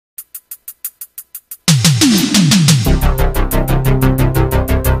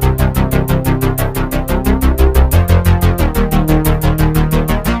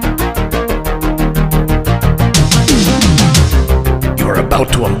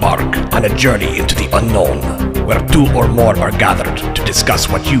embark on a journey into the unknown, where two or more are gathered to discuss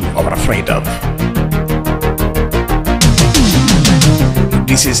what you are afraid of.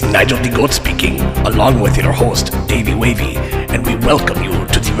 This is Nigel the Goat speaking, along with your host, Davey Wavy, and we welcome you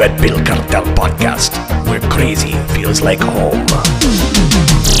to the Red Pill Cartel podcast, where crazy feels like home.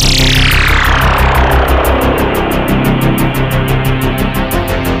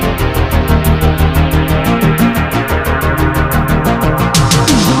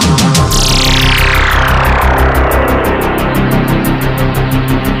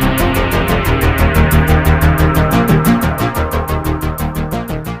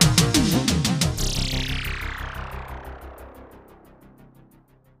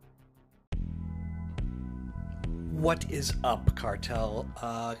 What is up, Cartel?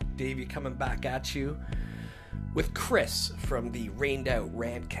 Davey coming back at you with Chris from the Rained Out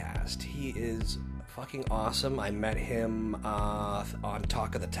Rantcast. He is fucking awesome. I met him on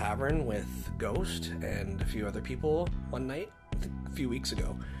Talk of the Tavern with Ghost and a few other people one night, a few weeks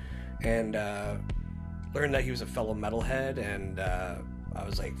ago, and learned that he was a fellow metalhead, and I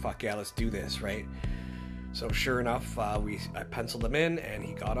was like, fuck yeah, let's do this, right? So sure enough, I penciled him in, and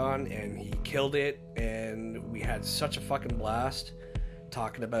he got on, and he killed it, and we had such a fucking blast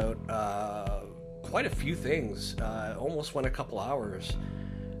talking about quite a few things. Almost went a couple hours.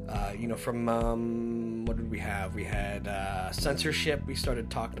 From what did we have? We had censorship. We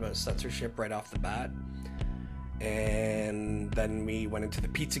started talking about censorship right off the bat, and then we went into the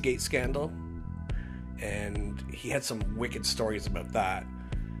Pizzagate scandal, and he had some wicked stories about that.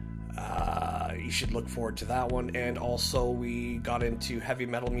 You should look forward to that one. And also we got into heavy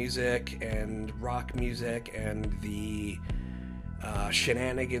metal music and rock music and the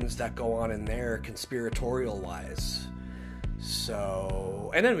shenanigans that go on in there conspiratorial wise.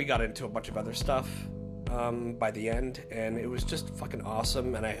 So, and then we got into a bunch of other stuff by the end, and it was just fucking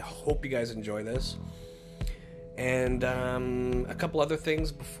awesome, and I hope you guys enjoy this. And a couple other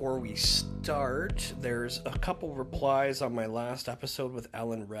things before we start. There's a couple replies on my last episode with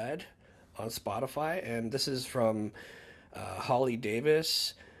Ellen Red on Spotify, and this is from Holly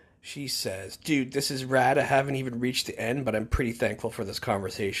Davis. She says, "Dude, this is rad. I haven't even reached the end, but I'm pretty thankful for this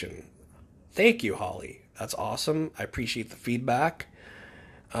conversation." Thank you, Holly. That's awesome. I appreciate the feedback.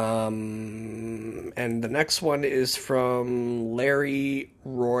 And the next one is from Larry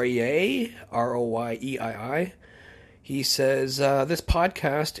Royer, Royeii. He says, "This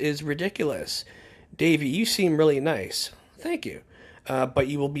podcast is ridiculous. Davey, you seem really nice." Thank you. "But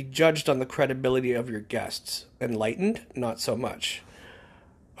you will be judged on the credibility of your guests. Enlightened? Not so much."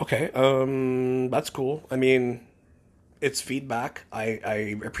 Okay, that's cool. I mean, it's feedback.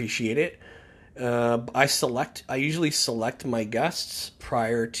 I appreciate it. I usually select my guests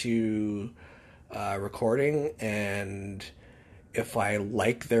prior to recording, and if I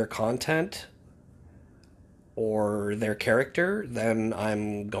like their content or their character, then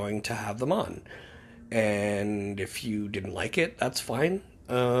I'm going to have them on. And if you didn't like it, that's fine.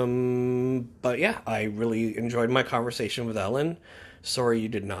 But yeah, I really enjoyed my conversation with Ellen. Sorry you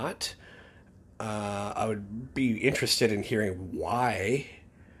did not. I would be interested in hearing why.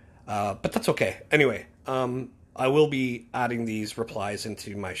 But that's okay. Anyway, I will be adding these replies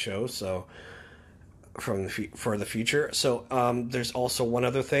into my show, so for the future. So there's also one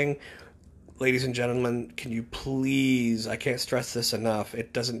other thing. Ladies and gentlemen, can you please, I can't stress this enough,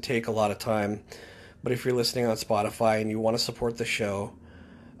 it doesn't take a lot of time, but if you're listening on Spotify and you want to support the show,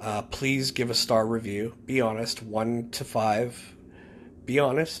 please give a star review. Be honest, 1 to 5. Be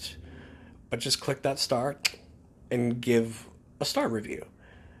honest, but just click that star and give a star review.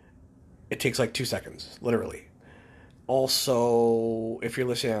 It takes like 2 seconds, literally. Also, if you're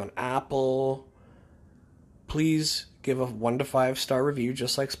listening on Apple, please give a 1 to 5 star review,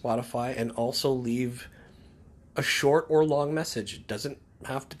 just like Spotify, and also leave a short or long message. It doesn't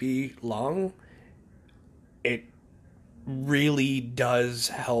have to be long. It really does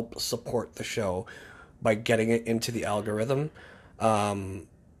help support the show by getting it into the algorithm. And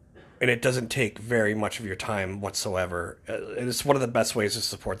it doesn't take very much of your time whatsoever. It's one of the best ways to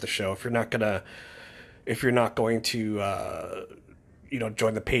support the show. If you're not going to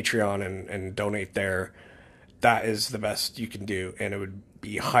join the Patreon and donate there, that is the best you can do, and it would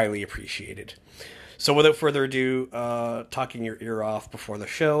be highly appreciated. So without further ado, talking your ear off before the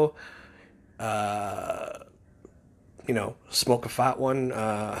show, smoke a fat one,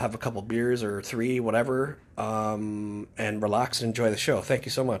 have a couple beers or 3, whatever, and relax and enjoy the show. Thank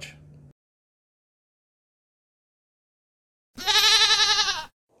you so much.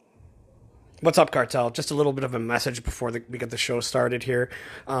 What's up, Cartel? Just a little bit of a message before we get the show started here.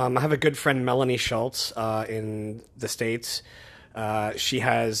 I have a good friend, Melanie Schultz, in the States, She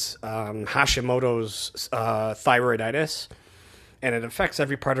has Hashimoto's thyroiditis, and it affects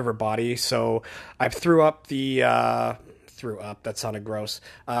every part of her body. So I threw up the threw up. That sounded gross.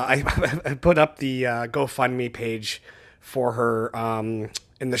 I put up the GoFundMe page for her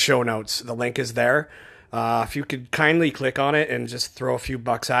in the show notes. The link is there. If you could kindly click on it and just throw a few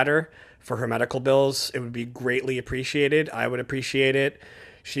bucks at her for her medical bills, it would be greatly appreciated. I would appreciate it.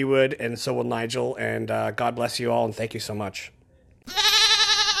 She would, and so will Nigel. And God bless you all, and thank you so much.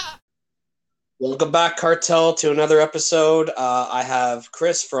 Welcome back, Cartel, to another episode. I have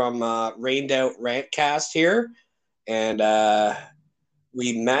Chris from Rained Out Rantcast here, and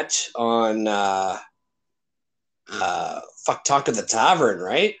we met on Talk at the Tavern,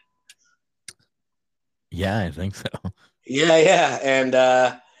 right? Yeah, I think so. Yeah, and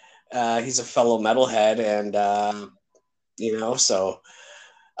he's a fellow metalhead, and so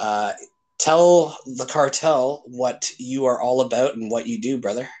tell the Cartel what you are all about and what you do,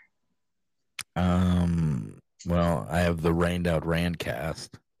 brother. Well, I have the Rained Out Rantcast.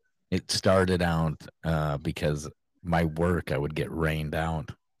 It started out because my work, I would get rained out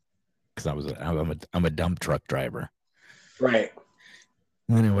because I'm a dump truck driver. Right.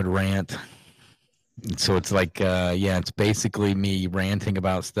 And then I would rant. So it's like, it's basically me ranting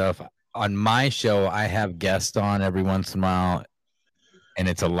about stuff. On my show, I have guests on every once in a while, and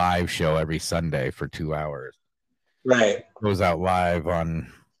it's a live show every Sunday for 2 hours. Right. It goes out live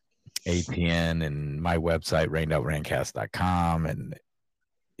on APN and my website, rainedoutrantcast.com, and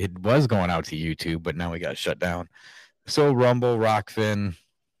it was going out to YouTube, but now we got shut down. So Rumble, Rockfin,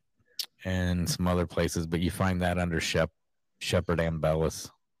 and some other places, but you find that under Shepard Ambellis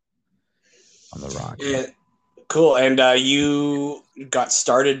on the Rock. Yeah, cool. And you got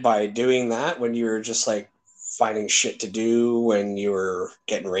started by doing that when you were just like finding shit to do when you were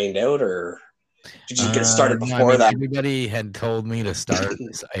getting rained out, or did you get started before that? Everybody had told me to start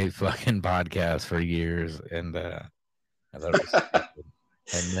a fucking podcast for years, and I thought it was stupid.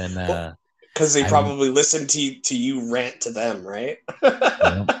 And then because they probably listened to you rant to them, right?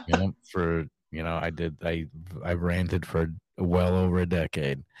 For I ranted for well over a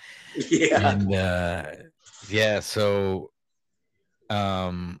decade. Yeah. And so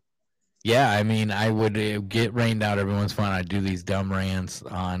I mean, I would get rained out every once in a while. I'd do these dumb rants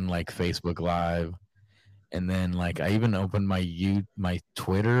on like Facebook Live. And then like I even opened my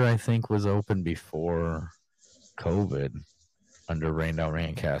Twitter, I think, was open before COVID under Rained Out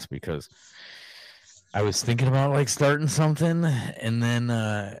Rantcast, because I was thinking about like starting something, and then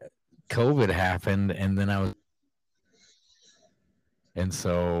COVID happened, and then and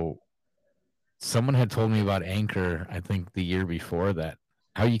so someone had told me about Anchor, I think the year before that,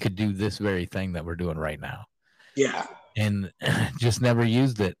 how you could do this very thing that we're doing right now. Yeah. And just never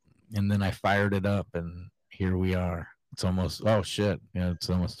used it. And then I fired it up, and here we are. It's almost, it's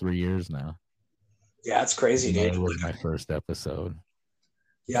almost 3 years now. Yeah, it's crazy, dude. It was my first episode.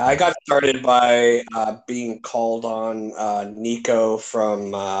 Yeah, I got started by being called on Nico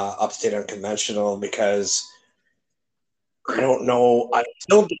from Upstate Unconventional, because I don't know. I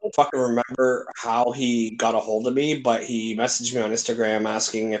still don't fucking remember how he got a hold of me, but he messaged me on Instagram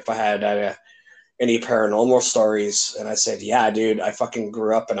asking if I had any paranormal stories. And I said, yeah, dude, I fucking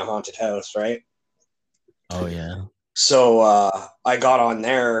grew up in a haunted house, right? Oh, yeah. So I got on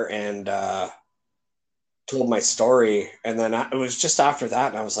there and told my story. And then it was just after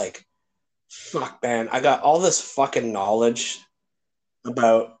that, and I was like, fuck, man, I got all this fucking knowledge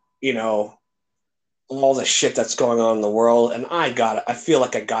about, all the shit that's going on in the world, and I feel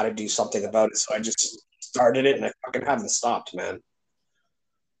like I gotta do something about it. So I just started it, and I fucking haven't stopped, man.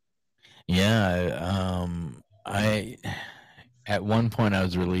 Yeah, I at one point I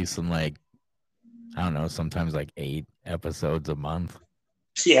was releasing like, I don't know, sometimes like 8 episodes a month.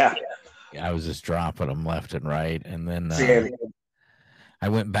 Yeah. I was just dropping them left and right, and then I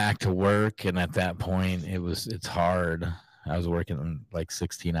went back to work, and at that point it's hard. I was working like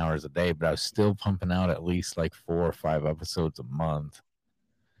 16 hours a day, but I was still pumping out at least like 4 or 5 episodes a month.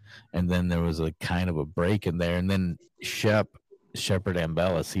 And then there was a kind of a break in there. And then Shepard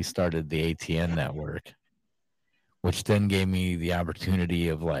Ambellis, he started the ATN network, which then gave me the opportunity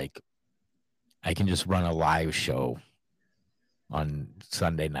of like, I can just run a live show on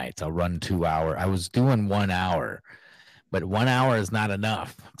Sunday nights. I'll run 2 hours. I was doing 1 hour. But 1 hour is not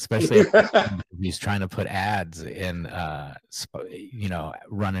enough, especially if he's trying to put ads in,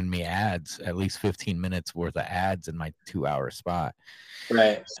 running me ads, at least 15 minutes worth of ads in my 2 hour spot.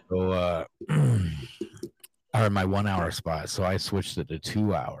 Right. So, or my 1 hour spot. So I switched it to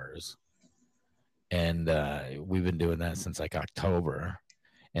 2 hours. And we've been doing that since like October.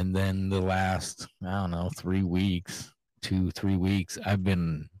 And then the last, 3 weeks, 2-3 weeks,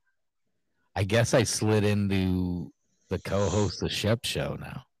 I guess I slid into the co-host of Shep Show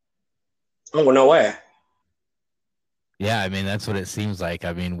now. Oh, no way. Yeah, I mean, that's what it seems like.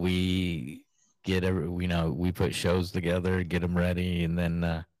 I mean, we we put shows together, get them ready, and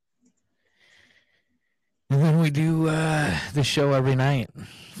then we do the show every night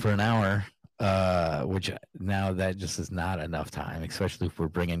for an hour, which now that just is not enough time, especially if we're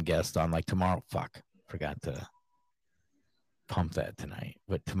bringing guests on. Like tomorrow, forgot to pump that tonight.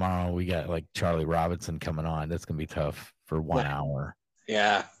 But tomorrow we got like Charlie Robinson coming on. That's going to be tough for 1 hour.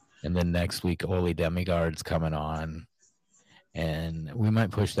 Yeah. And then next week, Oli Demigard's coming on. And we might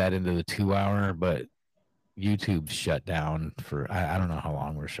push that into the 2 hour, but YouTube's shut down for, I don't know how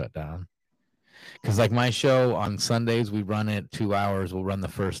long we're shut down. Because like my show on Sundays, we run it 2 hours. We'll run the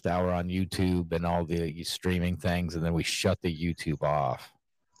first hour on YouTube and all the streaming things. And then we shut the YouTube off.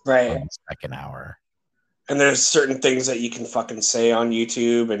 Right. On the second hour. And there's certain things that you can fucking say on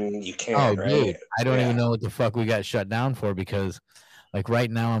YouTube and you can't, right? Dude, I don't even know what the fuck we got shut down for, because like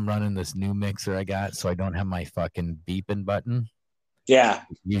right now I'm running this new mixer I got, so I don't have my fucking beeping button. Yeah.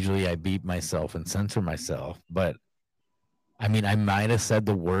 Usually I beep myself and censor myself, but I mean, I might have said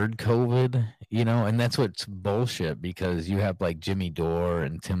the word COVID, and that's what's bullshit, because you have like Jimmy Dore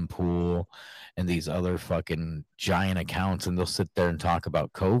and Tim Pool and these other fucking giant accounts, and they'll sit there and talk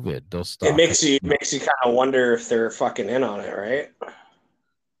about COVID. They'll stop. It makes you kind of wonder if they're fucking in on it, right?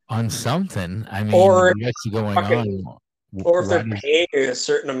 On something. I mean, or what's going on? Or if they're paying a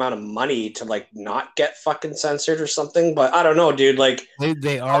certain amount of money to like not get fucking censored or something, but I don't know, dude. Like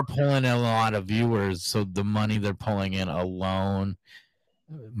they are pulling in a lot of viewers, so the money they're pulling in alone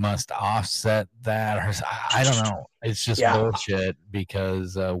must offset that. Or I don't know. It's just bullshit,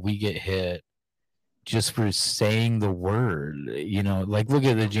 because we get hit just for saying the word. Like look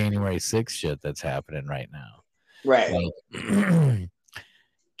at the January 6th shit that's happening right now. Right. Like,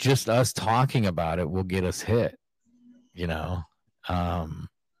 just us talking about it will get us hit.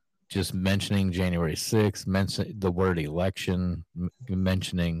 Just mentioning January 6th, mention the word election,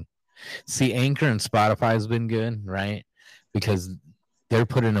 mentioning. See, Anchor and Spotify has been good, right? Because they're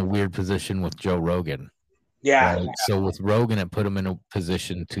put in a weird position with Joe Rogan. Yeah. Right? So with Rogan, it put them in a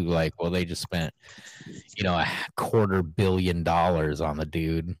position to like, well, they just spent, $250 million on the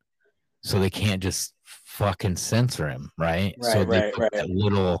dude, so they can't just fucking censor him, right? So they put that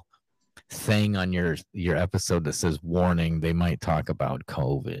little thing on your episode that says warning, they might talk about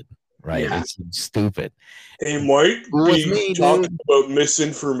COVID, right? Yeah. It's stupid. They might be talking about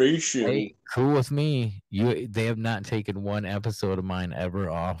misinformation. Hey, cool with me. They have not taken one episode of mine ever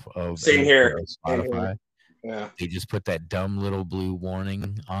off of Same here. Spotify. Yeah. They just put that dumb little blue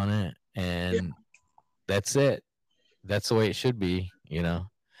warning on it, and that's it. That's the way it should be,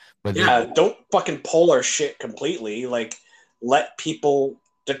 But don't fucking pull our shit completely. Like, let people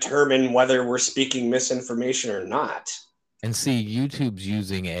determine whether we're speaking misinformation or not. And see, YouTube's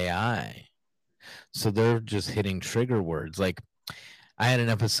using AI, so they're just hitting trigger words. Like I had an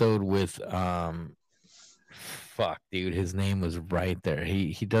episode with dude, his name was right there.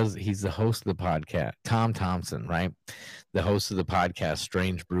 He's the host of the podcast, Tom Thompson, right? The host of the podcast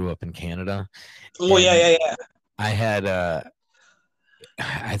Strange Brew up in Canada. Oh, yeah. I had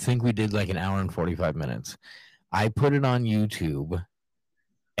I think we did like an hour and 45 minutes. I put it on YouTube.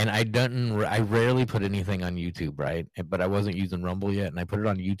 And I rarely put anything on YouTube, right? But I wasn't using Rumble yet, and I put it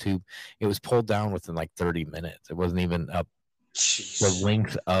on YouTube. It was pulled down within like 30 minutes. It wasn't even up the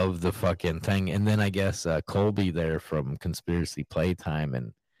length of the fucking thing. And then I guess Colby there from Conspiracy Playtime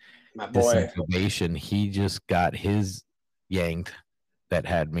and my boy Disinformation, he just got his yanked that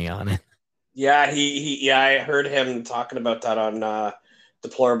had me on it. Yeah, I heard him talking about that on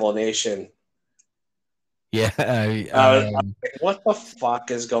Deplorable Nation. Yeah. What the fuck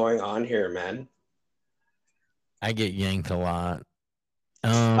is going on here, man? I get yanked a lot.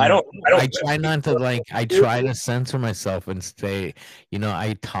 I try not to I try to censor myself and stay,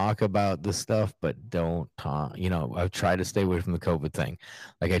 I talk about the stuff, but don't talk, I try to stay away from the COVID thing.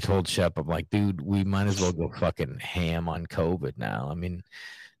 Like I told Shep, I'm like, dude, we might as well go fucking ham on COVID now. I mean,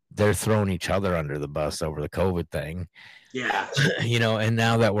 they're throwing each other under the bus over the COVID thing. Yeah. And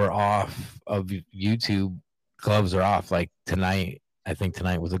now that we're off of YouTube, clubs are off. Like tonight, I think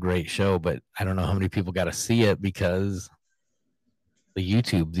tonight was a great show, but I don't know how many people got to see it because the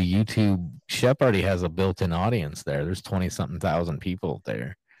YouTube Shep already has a built-in audience there. There's 20-something thousand people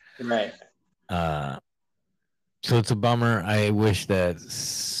there. Right. So it's a bummer. I wish that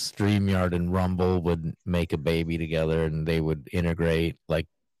StreamYard and Rumble would make a baby together and they would integrate like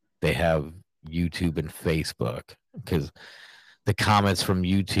they have YouTube and Facebook, because the comments from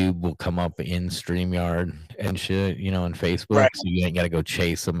YouTube will come up in StreamYard and shit, you know, and Facebook. Right. So you ain't got to go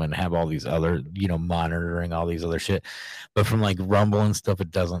chase them and have all these other, you know, monitoring all these other shit. But from like Rumble and stuff, it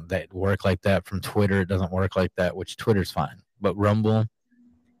doesn't work like that. From Twitter, it doesn't work like that, which Twitter's fine. But Rumble,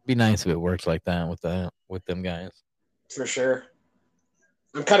 be nice if it works like that with them guys. For sure.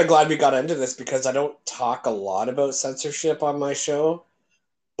 I'm kind of glad we got into this because I don't talk a lot about censorship on my show.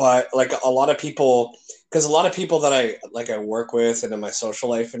 But like a lot of people, because a lot of people that I work with and in my social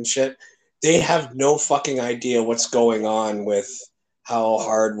life and shit, they have no fucking idea what's going on with how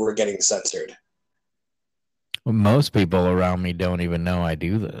hard we're getting censored. Well, most people around me don't even know I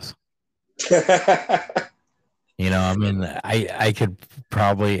do this. You know, I mean, I could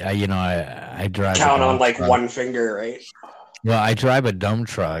probably, I drive. Count on like one finger, right? Well, I drive a dump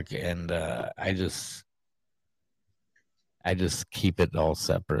truck, and I just keep it all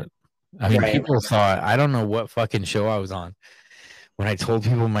separate. I mean, people saw it. I don't know what fucking show I was on when I told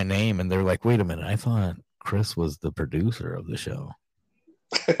people my name, and they're like, "Wait a minute, I thought Chris was the producer of the show."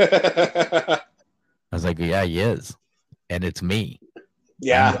 I was like, "Yeah, he is, and it's me."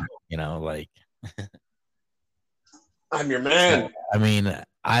 Yeah, you know, like I'm your man. I mean,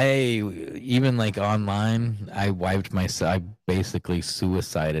 even like online, I wiped myself. I basically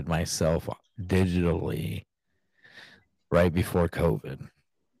suicided myself digitally right before COVID.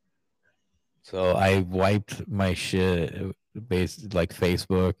 So I wiped my shit based like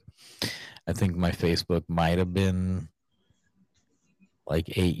Facebook. I think my Facebook might have been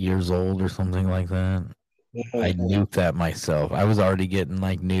like 8 years old or something like that. I nuked that myself. I was already getting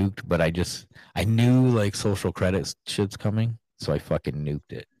like nuked, but I knew like social credit shit's coming, so I fucking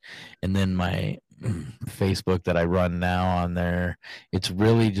nuked it. And then my Facebook that I run now on there, it's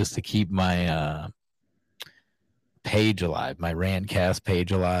really just to keep my page alive, my Rantcast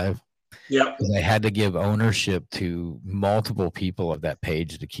page alive. Yeah, I had to give ownership to multiple people of that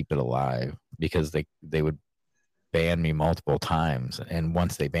page to keep it alive because they would ban me multiple times, and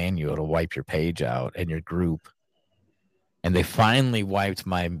once they ban you, it'll wipe your page out and your group. And they finally wiped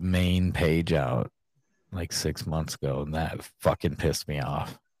my main page out like 6 months ago, and that fucking pissed me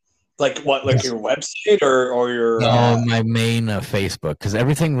off. Like what? Like your website or your? My main Facebook, because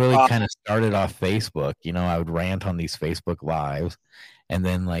everything really kind of started off Facebook. You know, I would rant on these Facebook lives, and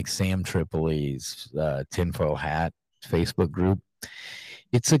then like Sam Tripoli's Tinfoil Hat Facebook group.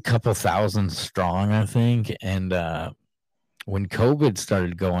 It's a couple thousand strong, I think. And when COVID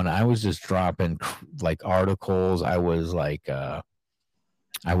started going, I was just dropping like articles. I was like, I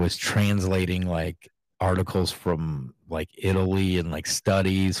was translating like articles from like Italy and like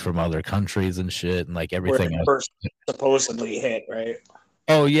studies from other countries and shit, and like everything. Where it first supposedly hit, right?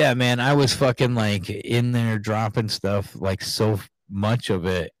 Oh yeah, man! I was fucking like in there dropping stuff, like so much of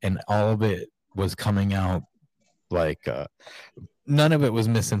it, and all of it was coming out like. None of it was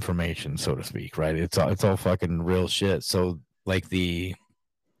misinformation, so to speak, right? It's all fucking real shit. So like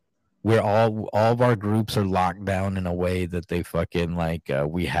we're all of our groups are locked down in a way that they fucking like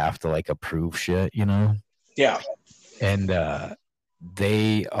we have to like approve shit, you know? Yeah. And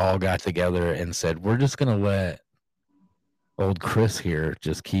they all got together and said, we're just gonna let old Chris here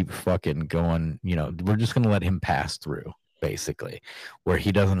just keep fucking going, you know, we're just gonna let him pass through, basically, where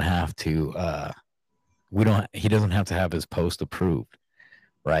he doesn't have to he doesn't have to have his post approved,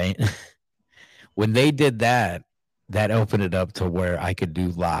 right? When they did that, that opened it up to where I could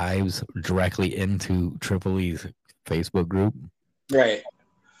do lives directly into Tripoli's Facebook group. Right.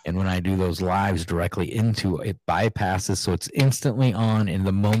 And when I do those lives directly into it, bypasses, so it's instantly on. And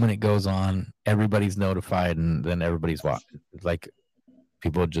the moment it goes on, everybody's notified, and then everybody's watching. Like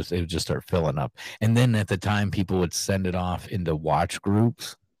it would just start filling up. And then at the time, people would send it off into watch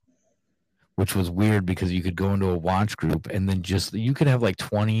groups, which was weird because you could go into a watch group and then you could have like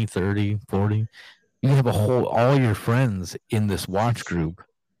 20, 30, 40. You could have all your friends in this watch group,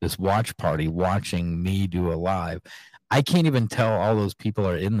 this watch party watching me do a live. I can't even tell all those people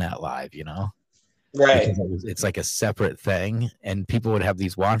are in that live, you know? Right. Because it's like a separate thing. And people would have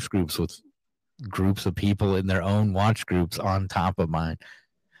these watch groups with groups of people in their own watch groups on top of mine.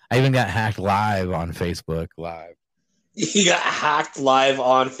 I even got hacked live on Facebook Live. You got hacked live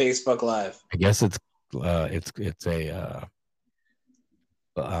on Facebook Live. I guess it's a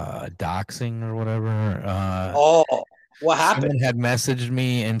doxing or whatever. What happened? Someone had messaged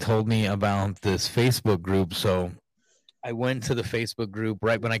me and told me about this Facebook group, so I went to the Facebook group.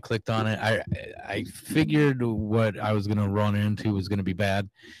 Right when I clicked on it, I figured what I was going to run into was going to be bad.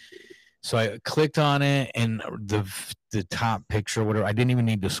 So I clicked on it, and the top picture, whatever, I didn't even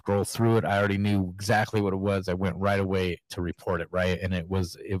need to scroll through it. I already knew exactly what it was. I went right away to report it, right? And it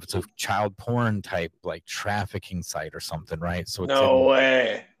was a child porn type, like trafficking site or something, right? So it's no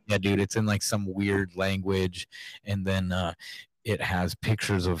way. Yeah, dude, it's in like some weird language, and then it has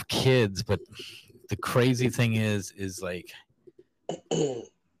pictures of kids. But the crazy thing is like,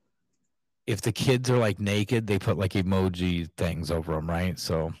 if the kids are like naked, they put like emoji things over them, right?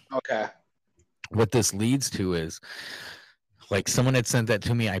 So okay, what this leads to is, like, someone had sent that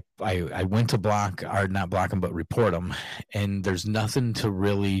to me. I went to block, or not block them, but report them, and there's nothing to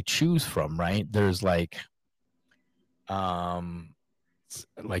really choose from, right? There's like a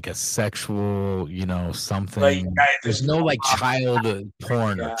sexual, something. like, there's no like child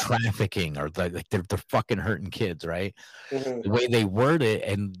porn or trafficking, or like they're fucking hurting kids, right? The way they word it,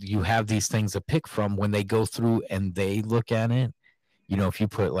 and you have these things to pick from when they go through and they look at it. If you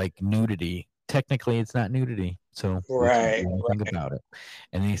put like nudity, technically it's not nudity, so right, think about it.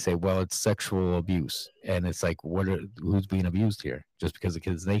 And then you say, well, it's sexual abuse, and it's like, who's being abused here? Just because the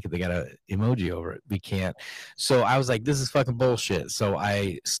kid's naked, they got an emoji over it. We can't. So I was like, this is fucking bullshit. So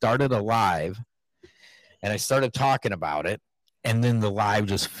I started a live, and I started talking about it, and then the live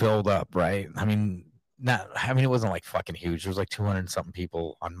just filled up, right? I mean, it wasn't like fucking huge. There was like 200 something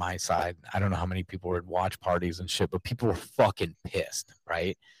people on my side. I don't know how many people were at watch parties and shit, but people were fucking pissed,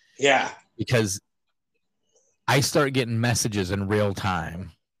 right? Yeah. Because I start getting messages in real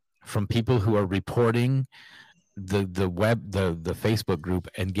time from people who are reporting the Facebook group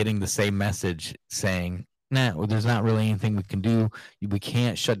and getting the same message saying, well, there's not really anything we can do. We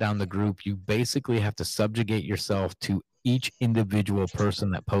can't shut down the group. You basically have to subjugate yourself to each individual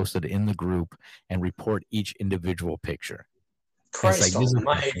person that posted in the group and report each individual picture. Christ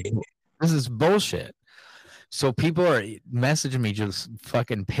almighty. This is bullshit. So people are messaging me just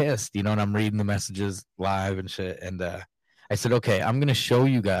fucking pissed, and I'm reading the messages live and shit. And I said, okay, I'm going to show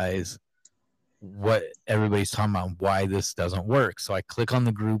you guys what everybody's talking about, why this doesn't work. So I click on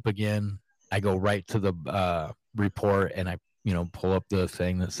the group again. I go right to the report, and I, pull up the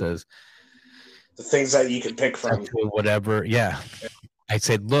thing that says the things that you can pick from, whatever. Yeah. I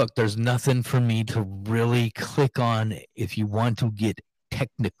said, look, there's nothing for me to really click on if you want to get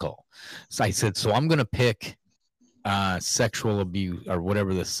technical. So I said, so I'm going to pick sexual abuse, or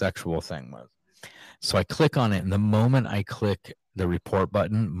whatever the sexual thing was. So I click on it, and the moment I click the report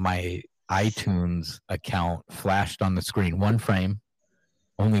button, my iTunes account flashed on the screen. One frame,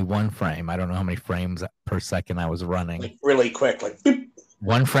 only one frame. I don't know how many frames per second I was running. Like really quick, like boop.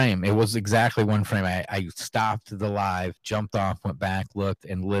 One frame. It was exactly one frame. I stopped the live, jumped off, went back, looked,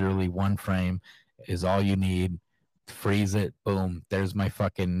 and literally one frame is all you need. Freeze it, boom, there's my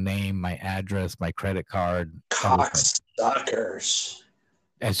fucking name, my address, my credit card. Cocksuckers.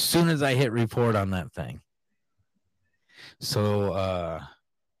 As soon as I hit report on that thing. So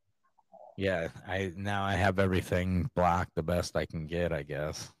yeah, I have everything blocked the best I can get, I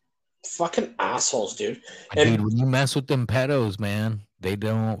guess. Fucking assholes, dude. Dude, when you mess with them pedos, man, they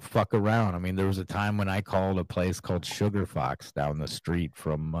don't fuck around. I mean, there was a time when I called a place called Sugar Fox down the street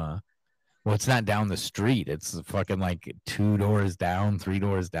from well, it's not down the street. It's fucking like 2 doors down, 3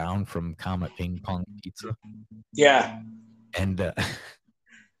 doors down from Comet Ping Pong Pizza. Yeah. And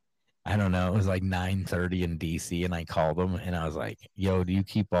I don't know. It was like 9:30 in DC, and I called them, and I was like, "Yo, do you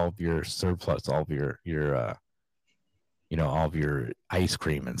keep all of your surplus, all of your all of your ice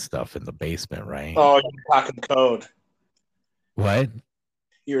cream and stuff in the basement, right?" Oh, you're talking code. What?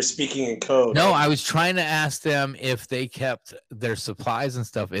 You were speaking in code. No, I was trying to ask them if they kept their supplies and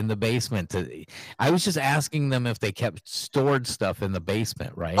stuff in the basement. I was just asking them if they kept stored stuff in the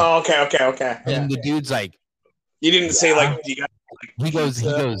basement, right? Oh, okay. And the dude's like, you didn't say like, you got, like, he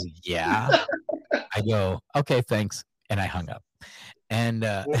goes, yeah. I go, okay, thanks, and I hung up. And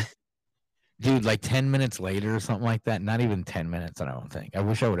dude, like 10 minutes later or something like that, not even 10 minutes, I don't think. I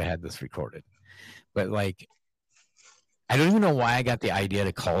wish I would have had this recorded, but like, I don't even know why I got the idea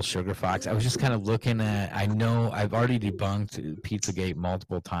to call Sugar Fox. I was just kind of looking at, I know I've already debunked Pizzagate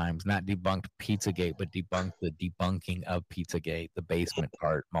multiple times. Not debunked Pizzagate, but debunked the debunking of Pizzagate, the basement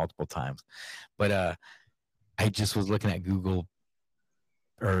part, multiple times. But I just was looking at Google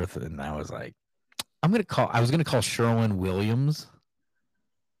Earth, and I was like, I was going to call Sherwin Williams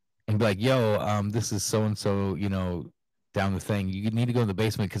and be like, yo, this is so-and-so, down the thing. You need to go in the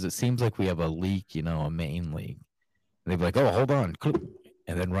basement because it seems like we have a leak, a main leak. And they'd be like, oh, hold on.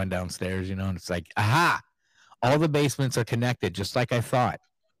 And then run downstairs, and it's like, aha, all the basements are connected, just like I thought.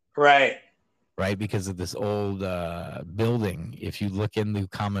 Right. Right, because of this old building. If you look into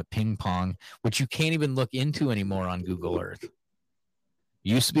Comet Ping Pong, which you can't even look into anymore on Google Earth.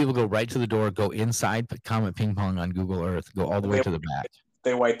 You used to be able to go right to the door, go inside, put Comet Ping Pong on Google Earth, go all the way to the back.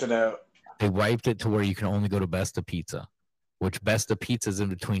 They wiped it out. They wiped it to where you can only go to Besta Pizza, which Besta Pizza is in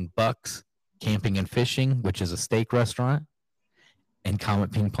between Buck's Camping and Fishing, which is a steak restaurant, and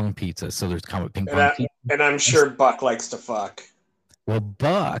Comet Ping Pong Pizza. So there's Comet Ping Pong Pizza. And I'm sure Buck likes to fuck. Well,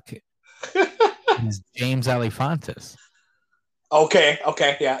 Buck is James Alefantis. Okay.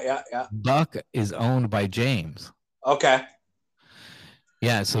 Yeah. Buck is owned by James. Okay.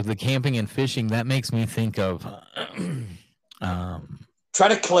 Yeah, so the camping and fishing, that makes me think of try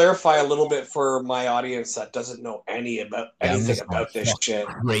to clarify a little bit for my audience that doesn't know anything about this shit.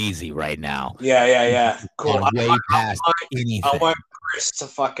 Crazy right now. Yeah. Cool. Way past anything. I want Chris to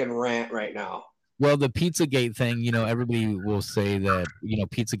fucking rant right now. Well, the Pizzagate thing, you know, everybody will say that, you know,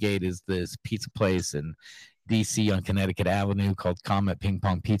 Pizzagate is this pizza place in DC on Connecticut Avenue called Comet Ping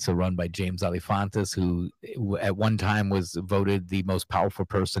Pong Pizza, run by James Alefantis, who at one time was voted the most powerful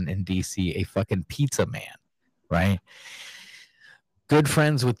person in DC, a fucking pizza man, right? Good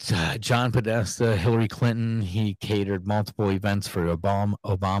friends with John Podesta, Hillary Clinton. He catered multiple events for Obama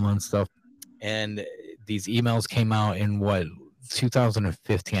and stuff. And these emails came out in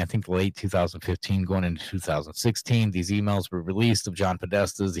 2015, I think late 2015, going into 2016. These emails were released of John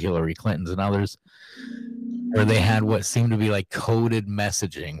Podesta's, Hillary Clinton's, and others, where they had what seemed to be like coded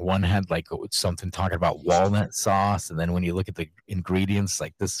messaging. One had like something talking about walnut sauce, and then when you look at the ingredients,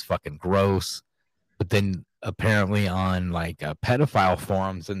 like, this is fucking gross. But then apparently on like pedophile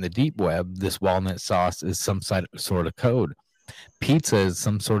forums in the deep web, this walnut sauce is some sort of code. Pizza is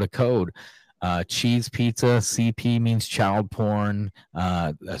some sort of code. Cheese pizza, CP means child porn.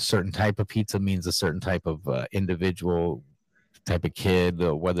 A certain type of pizza means a certain type of individual, type of kid,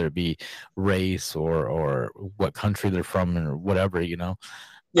 whether it be race or what country they're from or whatever, you know.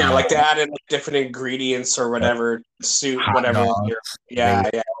 Yeah, like they added like different ingredients or whatever, suit, whatever. Yeah.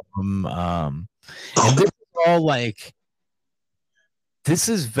 And this is all like, this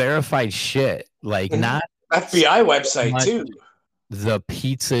is verified shit. Like, not FBI website too. The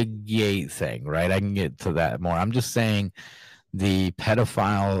Pizzagate thing, right? I can get to that more. I'm just saying the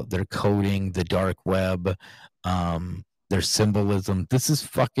pedophile, their coding, the dark web, their symbolism. That's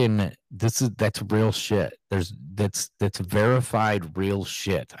real shit. That's verified real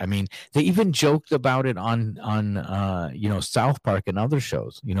shit. I mean, they even joked about it on you know, South Park and other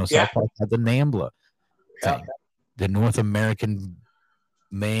shows. You know, South Park had the NAMBLA thing, the North American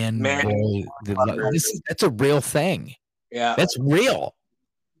man. That's a real thing. Yeah, that's real,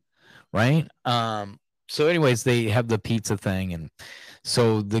 right? So anyways, they have the pizza thing, and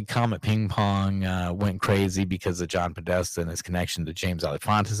so the Comet Ping Pong went crazy because of John Podesta and his connection to James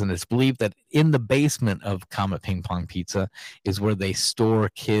Alefantis, and it's believed that in the basement of Comet Ping Pong Pizza is where they store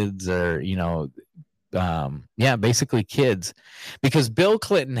kids, or, you know, basically kids, because Bill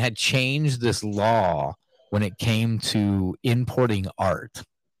Clinton had changed this law when it came to importing art.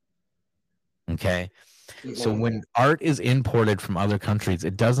 Okay. So when art is imported from other countries,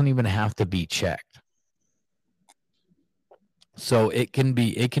 it doesn't even have to be checked. So it can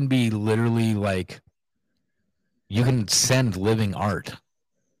be literally like, you can send living art.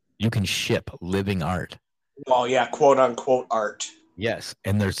 You can ship living art. Well, yeah, quote unquote art. Yes,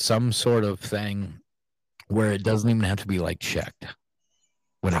 and there's some sort of thing where it doesn't even have to be like checked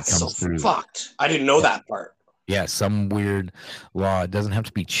when it comes through. Fucked. I didn't know that part. Yeah, some weird law. It doesn't have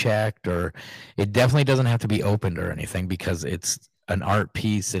to be checked, or it definitely doesn't have to be opened or anything, because it's an art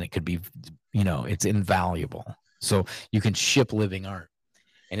piece and it could be, you know, it's invaluable. So you can ship living art,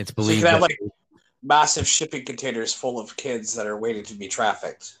 and it's believed. So you can have like massive shipping containers full of kids that are waiting to be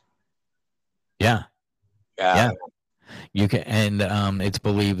trafficked. Yeah. You can, and it's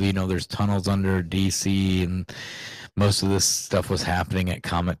believed, you know, there's tunnels under DC, and most of this stuff was happening at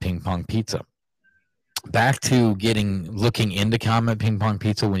Comet Ping Pong Pizza. Back to looking into Comet Ping Pong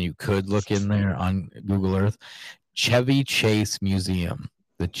Pizza when you could look in there on Google Earth. Chevy Chase Museum.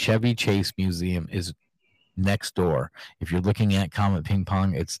 The Chevy Chase Museum is next door. If you're looking at Comet Ping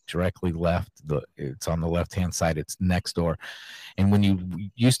Pong, it's directly left. It's on the left-hand side. It's next door. And when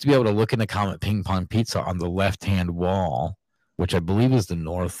you used to be able to look into Comet Ping Pong Pizza on the left-hand wall, which I believe is the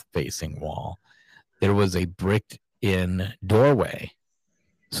north-facing wall, there was a bricked-in doorway.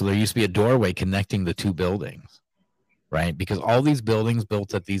 So there used to be a doorway connecting the two buildings, right? Because all these buildings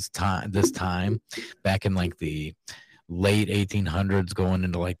built at this time, back in like the late 1800s, going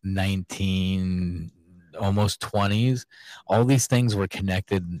into like almost 20s, all these things were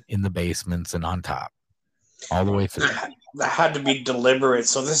connected in the basements and on top, all the way through. That had to be deliberate.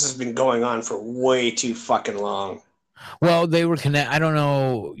 So this has been going on for way too fucking long. Well, they were I don't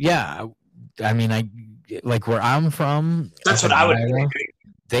know. Yeah, I mean, like where I'm from. That's what I would think.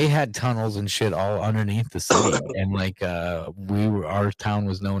 they had tunnels and shit all underneath the city, and like our town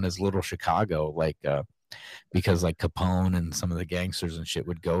was known as Little Chicago, like because like Capone and some of the gangsters and shit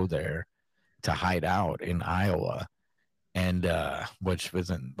would go there to hide out in Iowa, and which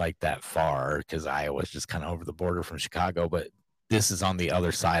wasn't like that far because Iowa's just kind of over the border from Chicago, but this is on the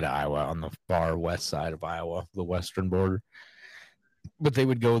other side of Iowa, on the far west side of Iowa, the western border. But they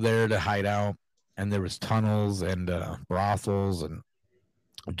would go there to hide out, and there was tunnels and brothels. And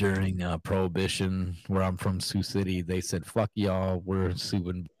during Prohibition, where I'm from, Sioux City, they said, fuck y'all, we're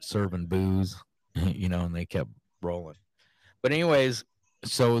serving booze, you know, and they kept rolling. But anyways,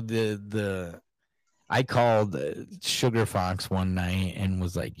 so I called Sugar Fox one night and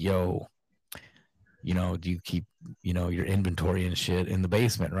was like, yo, you know, do you keep, you know, your inventory and shit in the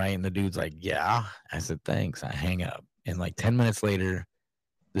basement, right? And the dude's like, yeah. I said, thanks. I hang up. And like 10 minutes later,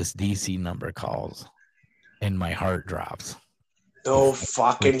 this DC number calls and my heart drops. No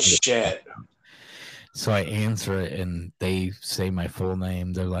fucking shit. So I answer it and they say my full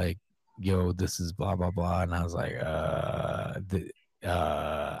name. They're like, yo, this is blah, blah, blah. And I was like,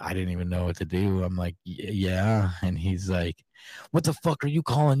 I didn't even know what to do. I'm like, yeah. And he's like, what the fuck are you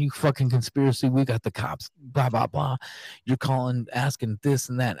calling? You fucking conspiracy. We got the cops, blah, blah, blah. You're calling, asking this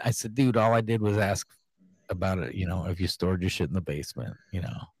and that. I said, dude, all I did was ask about it, you know, if you stored your shit in the basement, you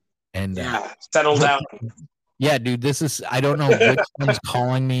know. And settle down. Yeah, dude, this is, I don't know which one's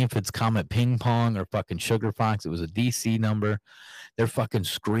calling me, if it's Comet Ping Pong or fucking Sugar Fox. It was a DC number. They're fucking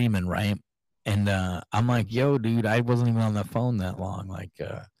screaming, right? And I'm like, yo, dude, I wasn't even on the phone that long. Like,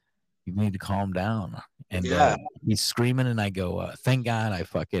 you need to calm down. And he's screaming, and I go, thank God I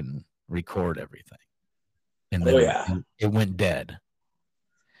fucking record everything. And then it went dead.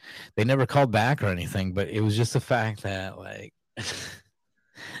 They never called back or anything, but it was just the fact that, like,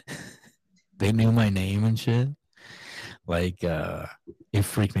 they knew my name and shit. Like, it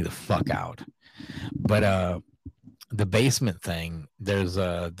freaked me the fuck out. But the basement thing, there's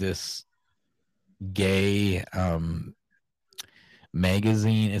this gay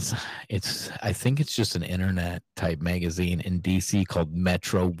magazine. It's I think it's just an internet type magazine in DC called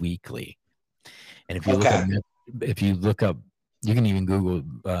Metro Weekly. And if you look up, you can even Google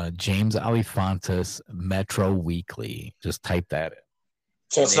James Alefantis Metro Weekly. Just type that in.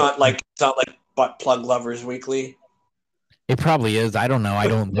 So it's not like Butt Plug Lovers Weekly. It probably is. I don't know. I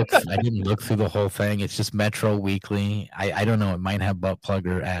didn't look through the whole thing. It's just Metro Weekly. I don't know. It might have butt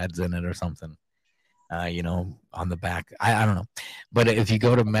plugger ads in it or something. You know, on the back. I don't know. But if you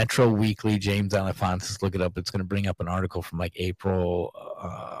go to Metro Weekly, James Alefantis, look it up. It's going to bring up an article from like April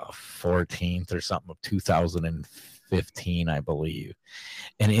 14th or something of 2015, I believe.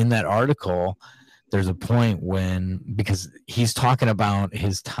 And in that article, there's a point when, because he's talking about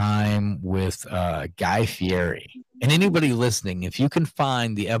his time with Guy Fieri. And anybody listening, if you can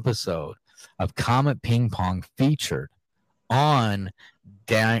find the episode of Comet Ping Pong featured on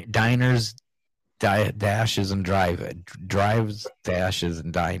Diners, Dashes, and Drives, Dashes,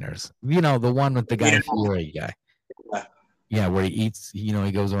 and Diners. You know, the one with the Guy Fieri guy. Yeah, where he eats, you know,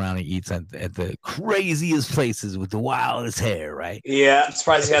 he goes around and eats at the craziest places with the wildest hair, right? Yeah, I'm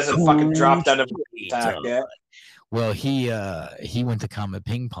surprised he hasn't fucking dropped out of attack yet. Well, he went to Comet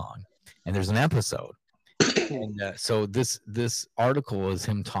Ping Pong, and there's an episode. And so this article is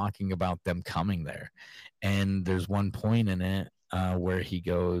him talking about them coming there. And there's one point in it where he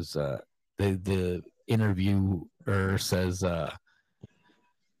goes, the interviewer says,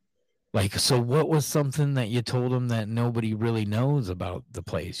 like, so what was something that you told him that nobody really knows about the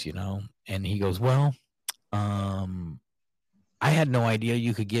place, you know? And he goes, well, I had no idea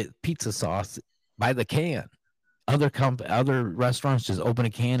you could get pizza sauce by the can. Other restaurants just open a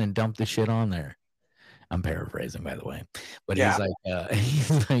can and dump the shit on there. I'm paraphrasing, by the way. But he's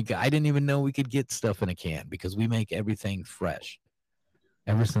like, I didn't even know we could get stuff in a can because we make everything fresh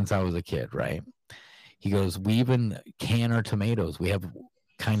ever since I was a kid, right? He goes, we even can our tomatoes. We have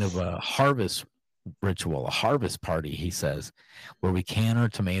kind of a harvest ritual, a harvest party, he says, where we can our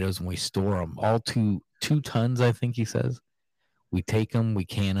tomatoes and we store them all 2 tons, I think he says. We take them, we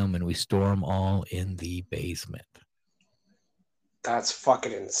can them, and we store them all in the basement. That's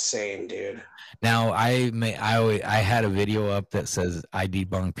fucking insane, dude. Now, I had a video up that says I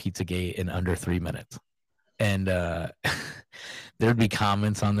debunked Pizzagate in under 3 minutes. And there'd be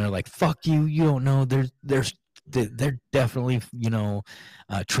comments on there like, fuck you, you don't know, they're definitely, you know,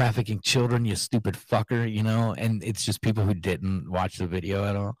 trafficking children, you stupid fucker, you know. And it's just people who didn't watch the video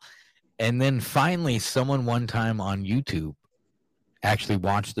at all. And then finally, someone one time on YouTube actually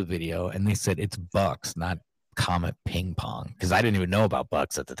watched the video, and they said it's bucks, not Comet Ping Pong, because I didn't even know about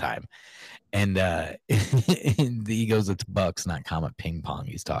Bucks at the time. And he goes, it's Bucks, not Comet Ping Pong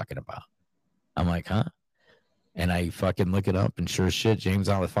he's talking about. I'm like, huh? And I fucking look it up, and sure as shit, James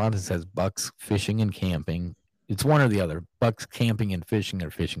Alefonso says Bucks Fishing and Camping. It's one or the other. Bucks Camping and Fishing, or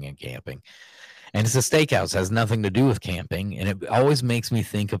Fishing and Camping. And it's a steakhouse. It has nothing to do with camping. And it always makes me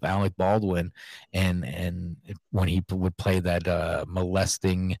think of Alec Baldwin and when he would play that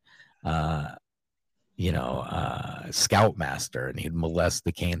molesting scoutmaster, and he'd molest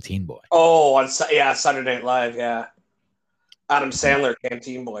the canteen boy. Oh, Saturday Night Live, yeah. Adam Sandler,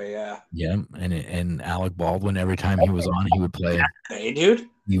 canteen boy, yeah. Yeah, and Alec Baldwin, every time he was on, he would play, hey, dude,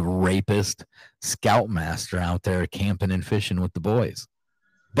 you rapist scoutmaster out there camping and fishing with the boys.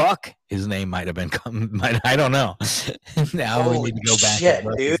 Buck, his name might have been, I don't know. Now we need to go back. Shit,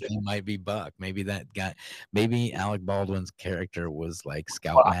 dude. He might be Buck. Maybe that guy, maybe Alec Baldwin's character was like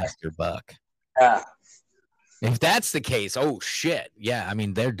Scoutmaster Buck. Yeah. If that's the case, oh shit. Yeah, I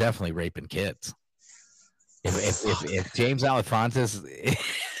mean, they're definitely raping kids. If James Alefonso,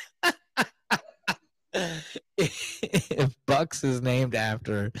 if Bucks is named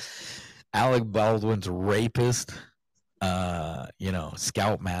after Alec Baldwin's rapist,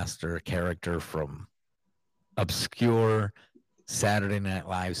 Scoutmaster character from obscure Saturday Night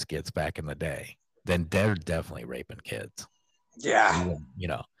Live skits back in the day, then they're definitely raping kids. Yeah.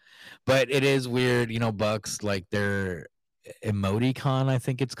 But it is weird, Bucks, like their emoticon, I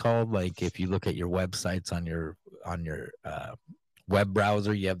think it's called. Like if you look at your websites on your web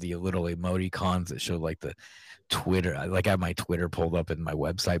browser, you have the little emoticons that show like the Twitter. Like I have my Twitter pulled up and my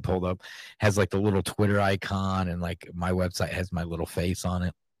website pulled up, has like the little Twitter icon, and like my website has my little face on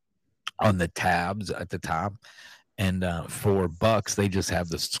it on the tabs at the top. And for Bucks, they just have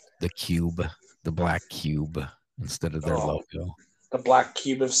the cube, the black cube instead of their logo. The black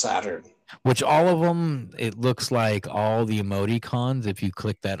cube of Saturn. Which all of them, it looks like all the emoticons, if you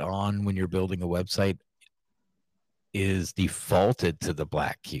click that on when you're building a website, is defaulted to the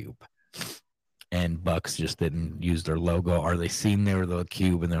black cube. And Bucks just didn't use their logo, or they seen their little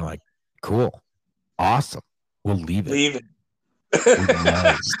cube and they're like, cool, awesome, we'll leave it. Leave it.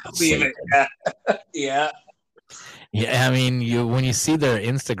 Leave it. Yeah. Yeah, I mean, when you see their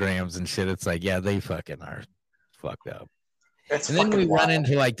Instagrams and shit, it's like, yeah, they fucking are fucked up. That's and then we run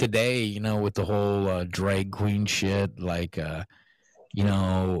into like today, with the whole drag queen shit. Like, I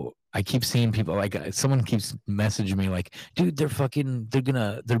keep seeing people, like someone keeps messaging me like, dude, they're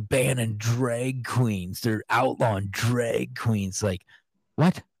banning drag queens. They're outlawing drag queens. Like,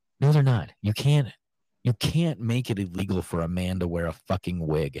 what? No, they're not. You can't make it illegal for a man to wear a fucking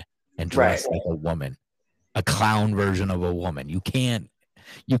wig and dress like a woman, a clown version of a woman. You can't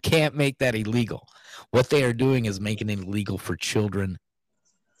make that illegal. What they are doing is making it illegal for children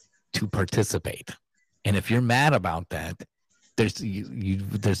to participate. And if you're mad about that,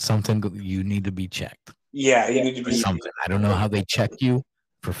 there's something you need to be checked. Yeah, you need to be something. I don't know how they check you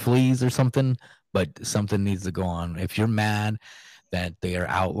for fleas or something, but something needs to go on. If you're mad that they are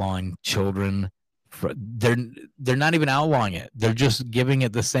outlawing children, they're not even outlawing it. They're just giving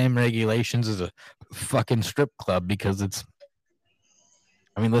it the same regulations as a fucking strip club, because it's,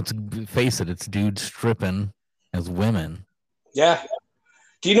 I mean, let's face it, it's dudes stripping as women. Yeah.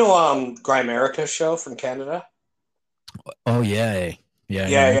 Do you know Grimerica's show from Canada? Oh, yeah.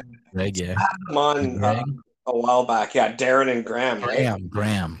 Yeah. Greg, yeah. Come on a while back. Yeah, Darren and Graham, right?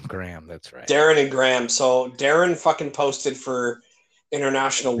 Graham, that's right. Darren and Graham. So Darren fucking posted for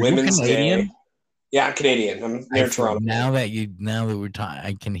International Women's Day. Yeah, I'm Canadian. I'm near Toronto. Now that we're talking,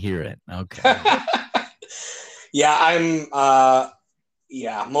 I can hear it. Okay. Yeah, I'm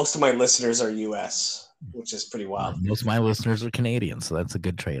most of my listeners are US, which is pretty wild. Most of my listeners are Canadian, so that's a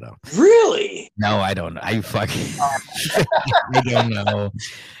good trade-off. Really? No, I don't. I fucking I don't know.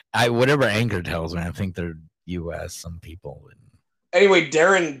 Whatever Anchor tells me, I think they're US, some people. Anyway,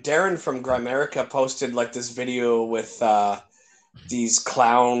 Darren from Grimerica posted like this video with these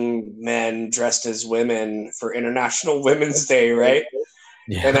clown men dressed as women for International Women's Day, right?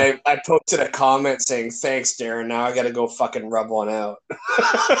 Yeah. And I posted a comment saying, "Thanks, Darren. Now I got to go fucking rub one out."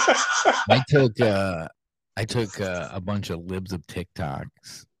 I took a bunch of Libs of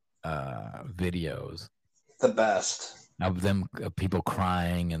TikToks videos. The best. Of them, people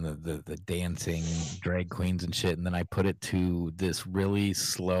crying and the dancing drag queens and shit. And then I put it to this really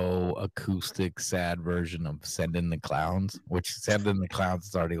slow acoustic sad version of Send in the Clowns, which Send in the Clowns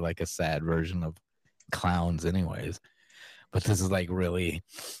is already like a sad version of Clowns anyways. But this is like really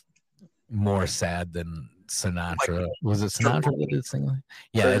more sad than Sinatra. Was it Sinatra that did sing?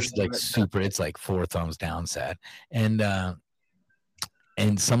 Yeah, it's like super. It's like 4 thumbs down sad. And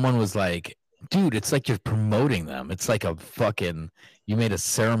someone was like, dude, it's like you're promoting them. It's like a fucking, you made a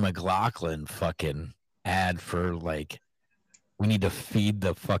Sarah McLachlan fucking ad for like, we need to feed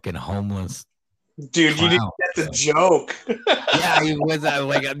the fucking homeless. Dude, you didn't get the joke. Yeah, I was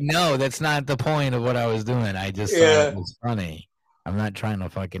like, no, that's not the point of what I was doing. I just thought it was funny. I'm not trying to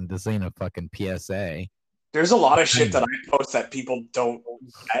fucking, this ain't a fucking PSA. There's a lot of shit that I post that people don't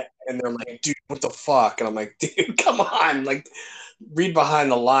get, and they're like, dude, what the fuck? And I'm like, dude, come on. Like, read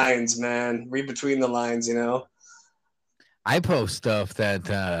behind the lines, man. Read between the lines, you know? I post stuff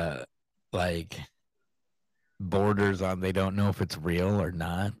that, like, borders on, they don't know if it's real or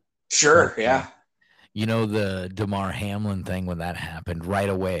not. Sure, yeah. You know, the Damar Hamlin thing, when that happened, right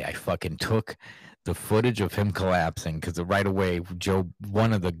away, I fucking took the footage of him collapsing, because right away, Joe,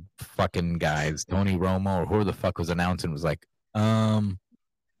 one of the fucking guys, Tony Romo, or who the fuck was announcing, was like, a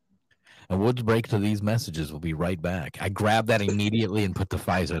woods break to these messages. We'll be right back. I grabbed that immediately and put the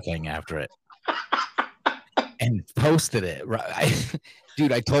Pfizer thing after it and posted it.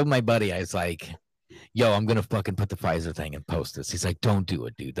 Dude, I told my buddy, I was like, yo, I'm gonna fucking put the Pfizer thing and post this. He's like, don't do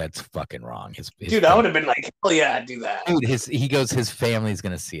it, dude. That's fucking wrong. Dude, I would have been like, hell yeah, do that. Dude, he goes, his family's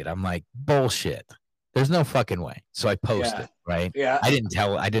gonna see it. I'm like, bullshit. There's no fucking way. So I posted, right? Yeah. I didn't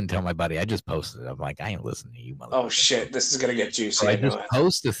tell my buddy. I just posted it. I'm like, I ain't listening to you, motherfucker. Oh shit, this is gonna get juicy. So I just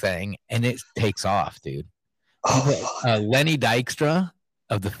post the thing and it takes off, dude. Lenny Dykstra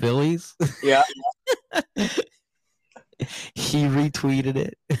of the Phillies. Yeah. He retweeted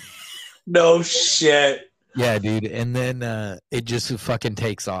it. No shit. Yeah, dude. And then it just fucking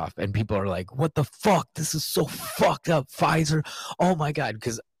takes off. And people are like, what the fuck? This is so fucked up. Pfizer. Oh my God.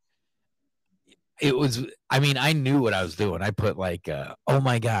 Because it was, I mean, I knew what I was doing. I put like, oh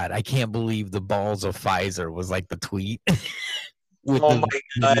my God, I can't believe the balls of Pfizer was like the tweet. Oh my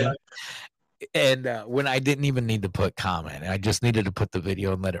God. And when I didn't even need to put comment, I just needed to put the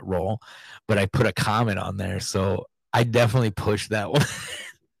video and let it roll. But I put a comment on there. So I definitely pushed that one.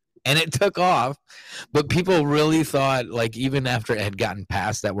 And it took off, but people really thought, like, even after it had gotten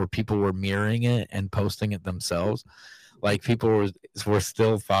past that, where people were mirroring it and posting it themselves, like people were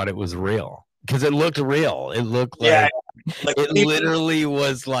still thought it was real because it looked real. It looked like it literally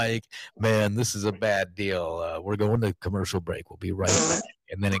was like, man, this is a bad deal. We're going to commercial break. We'll be right back.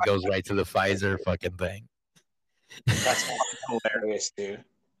 And then it goes right to the Pfizer fucking thing. That's hilarious, dude.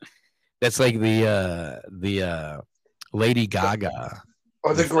 That's like the Lady Gaga.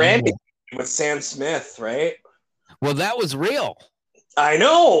 Or the Grammy with Sam Smith, right? Well, that was real. I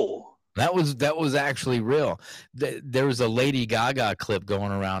know. That was actually real. There was a Lady Gaga clip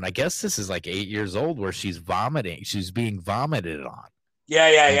going around. I guess this is like 8 years old, where she's vomiting. She's being vomited on.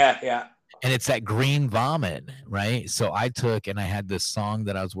 Yeah. And it's that green vomit, right? So I took and I had this song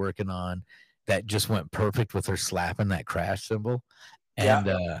that I was working on that just went perfect with her slapping that crash cymbal.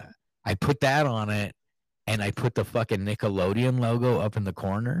 And I put that on it. And I put the fucking Nickelodeon logo up in the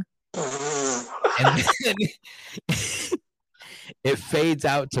corner. And then it fades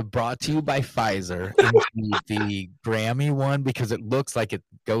out to brought to you by Pfizer into the Grammy one, because it looks like it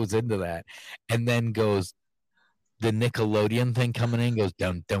goes into that. And then goes the Nickelodeon thing coming in, goes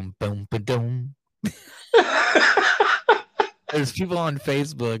dum dum boom ba dum. There's people on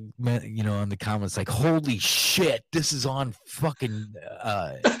Facebook, you know, in the comments like, holy shit, this is on fucking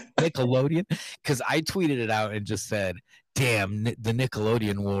Nickelodeon. Because I tweeted it out and just said, damn, the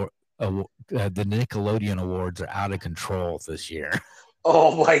Nickelodeon awards are out of control this year.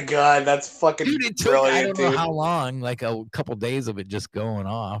 Oh my God, that's fucking brilliant. I don't know how long, like a couple days of it just going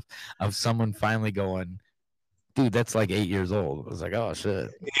off, of someone finally going, dude, that's like 8 years old. I was like, oh shit.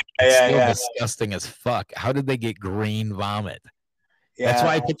 It's still disgusting as fuck. How did they get green vomit? Yeah. That's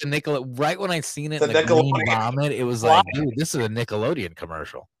why I put the Nickelodeon. Right when I seen it, the green vomit, it was like, dude, this is a Nickelodeon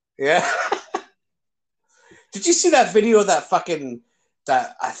commercial. Yeah. Did you see that video of that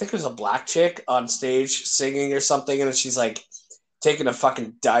I think it was a black chick on stage singing or something, and she's like taking a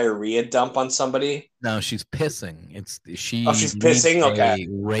fucking diarrhea dump on somebody? No, she's pissing. She's pissing. Okay.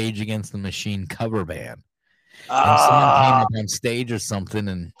 Rage Against the Machine cover band. And someone came up on stage or something,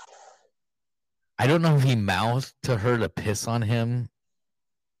 and I don't know if he mouthed to her to piss on him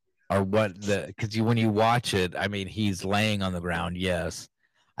or what. Because when you watch it, I mean, he's laying on the ground. Yes,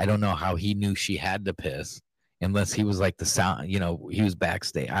 I don't know how he knew she had to piss, unless he was like the sound. You know, he was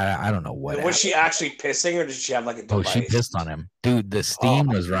backstage. I don't know what. Was she actually pissing, or did she have like a device? Oh, she pissed on him, dude. The steam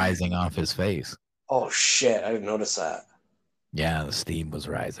was rising off his face. Oh shit! I didn't notice that. Yeah, the steam was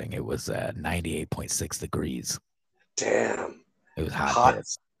rising. It was 98.6 degrees. Damn. It was hot.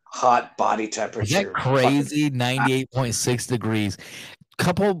 Hot body temperature. Is that crazy? 98.6 degrees.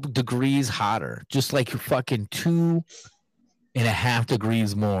 Couple degrees hotter. Just like fucking 2.5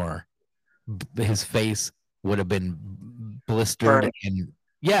 degrees more his face would have been blistered. And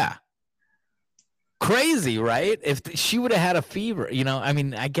yeah, crazy, right? If she would have had a fever, you know, I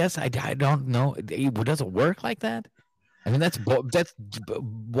mean, I guess I don't know. Does it work like that? I mean, that's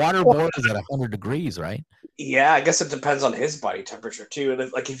water boils at 100 degrees, right? Yeah, I guess it depends on his body temperature too.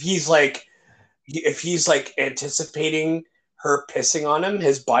 And like if he's like anticipating her pissing on him,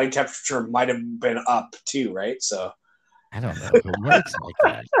 his body temperature might have been up too, right? So I don't know if it works like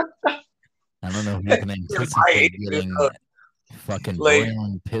that. I don't know if you can anticipate getting fucking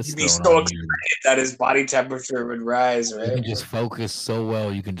boiling piss. You'd be so excited that his body temperature would rise, right? You can just focus so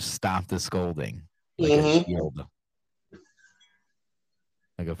well, you can just stop the scolding like a shield,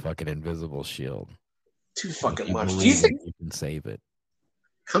 like a fucking invisible shield. Too fucking much. Do you think you can save it?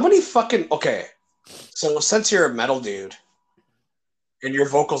 How many fucking okay? So since you're a metal dude, and your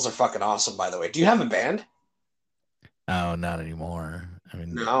vocals are fucking awesome, by the way, do you have a band? Oh, not anymore. I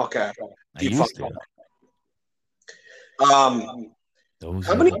mean, no. Okay. I used to. How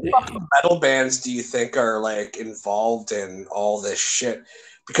many fucking metal bands do you think are like involved in all this shit?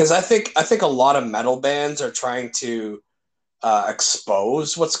 Because I think a lot of metal bands are trying to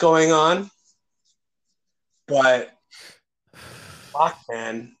expose what's going on, but fuck,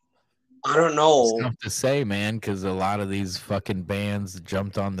 man, I don't know. It's tough to say, man, because a lot of these fucking bands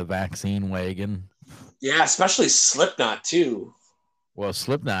jumped on the vaccine wagon. Yeah, especially Slipknot too. Well,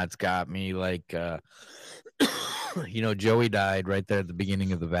 Slipknot's got me like, you know, Joey died right there at the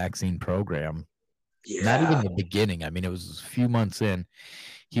beginning of the vaccine program. Yeah. Not even the beginning. I mean, it was a few months in.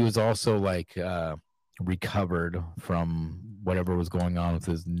 He was also like recovered from whatever was going on with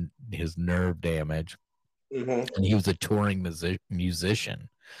his nerve damage. And he was a touring musician.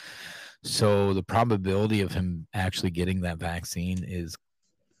 So the probability of him actually getting that vaccine is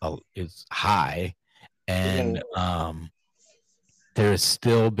high. And there has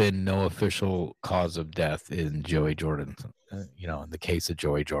still been no official cause of death in Joey Jordison. You know, in the case of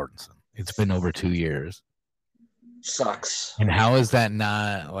Joey Jordison, it's been over 2 years. Sucks. And how is that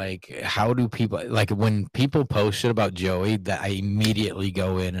not like? How do people like when people post shit about Joey? That I immediately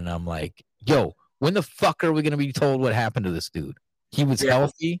go in and I'm like, yo, when the fuck are we gonna be told what happened to this dude? He was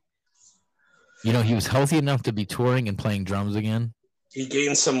healthy. You know, he was healthy enough to be touring and playing drums again. He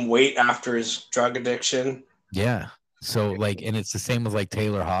gained some weight after his drug addiction. Yeah. So, like, and it's the same with, like,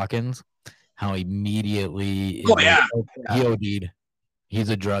 Taylor Hawkins, how immediately he OD'd. He's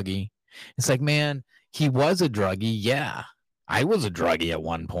a druggie. It's like, man, he was a druggie. Yeah. I was a druggie at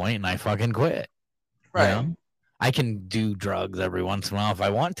one point, and I fucking quit. Right. You know? I can do drugs every once in a while if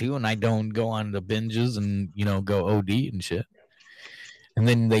I want to, and I don't go on the binges and, you know, go OD and shit. And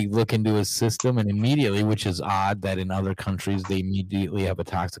then they look into his system, and immediately, which is odd that in other countries they immediately have a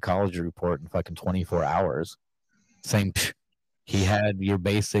toxicology report in fucking 24 hours saying he had your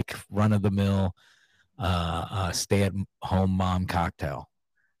basic run-of-the-mill stay-at-home mom cocktail.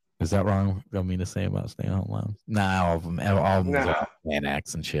 Is that wrong? Don't mean to say about stay-at-home moms. Nah, all of them are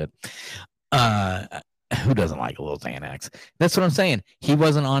Xanax and shit. Who doesn't like a little Xanax? That's what I'm saying. He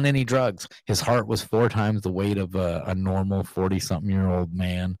wasn't on any drugs. His heart was 4 times the weight of a normal 40-something-year-old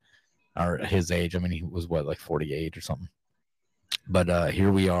man, or his age. I mean, he was, what, like 48 or something? But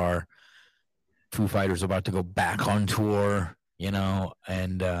here we are. Foo Fighters about to go back on tour, you know,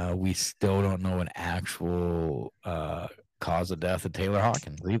 and we still don't know an actual cause of death of Taylor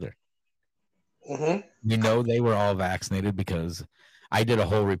Hawkins either. You know, they were all vaccinated because I did a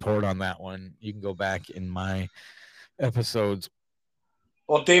whole report on that one. You can go back in my episodes.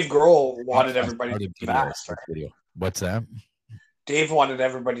 Well, Dave Grohl wanted everybody to be vaxxed. Right? What's that? Dave wanted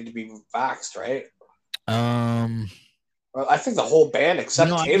everybody to be vaxxed, right? Well, I think the whole band except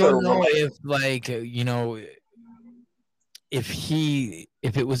Taylor. I don't know if, like, you know, if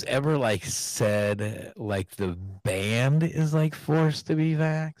it was ever like said like the band is like forced to be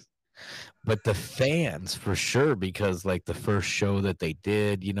vaxxed. But the fans, for sure, because like the first show that they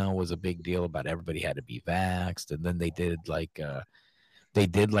did, you know, was a big deal about everybody had to be vaxxed, and then they did like a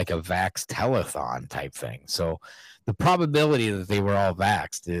vax telethon type thing. So the probability that they were all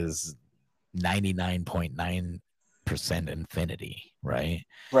vaxxed is 99.9% infinity, right?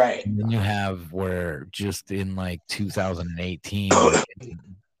 Right. And then you have where just in like 2018,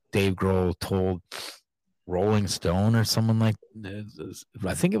 Dave Grohl told Rolling Stone or someone like,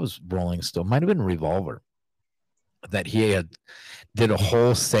 I think it was Rolling Stone, might have been Revolver, that he did a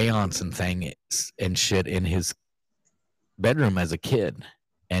whole seance and thing and shit in his bedroom as a kid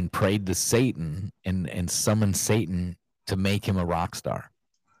and prayed to Satan and summoned Satan to make him a rock star.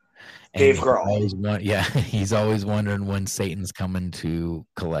 Dave Grohl. He's always wondering when Satan's coming to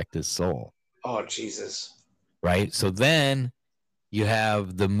collect his soul. Oh, Jesus. Right? So then you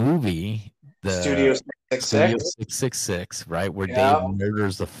have the movie The Studio 666. Studio 666, right? Where Dave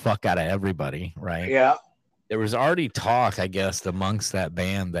murders the fuck out of everybody, right? Yeah. There was already talk, I guess, amongst that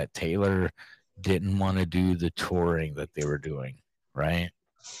band that Taylor didn't want to do the touring that they were doing, right?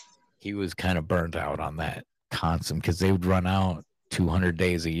 He was kind of burnt out on that constant because they would run out 200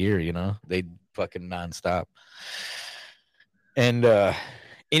 days a year, you know? They'd fucking nonstop. And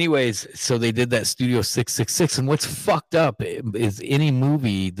anyways, so they did that Studio 666. And what's fucked up is any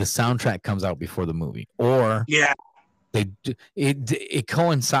movie, the soundtrack comes out before the movie. Or it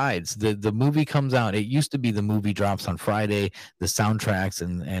coincides. The movie comes out. It used to be the movie drops on Friday. The soundtracks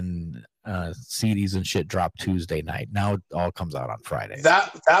and CDs and shit drop Tuesday night. Now it all comes out on Friday.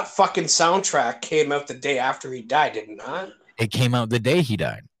 That fucking soundtrack came out the day after he died, did it not? It came out the day he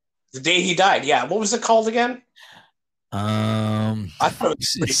died. The day he died, yeah. What was it called again? I thought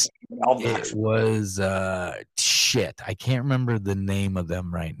it was shit. I can't remember the name of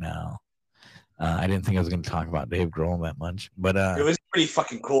them right now. I didn't think I was going to talk about Dave Grohl that much, but it was pretty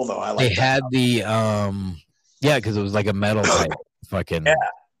fucking cool though. I like. They had the because it was like a metal type fucking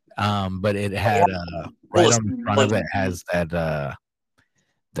but it had right on the front of it has that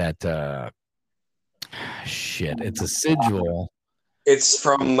shit. It's a sigil. It's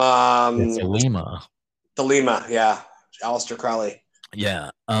from it's Thelema. Thelema, yeah. Aleister Crowley.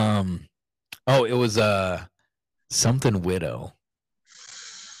 Yeah. It was something widow.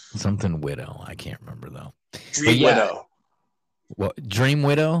 Something widow. I can't remember though. Dream Widow. What? Dream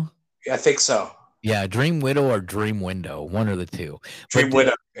Widow? Yeah, I think so. Yeah, Dream Widow or Dream Window, one of the two. Dream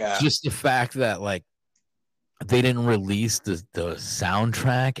Widow. Yeah. Just the fact that like they didn't release the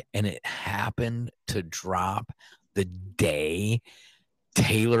soundtrack and it happened to drop the day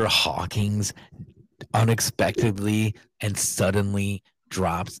Taylor Hawkins unexpectedly and suddenly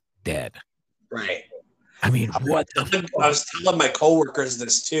drops dead. Right. I mean, what the fuck? I was telling my coworkers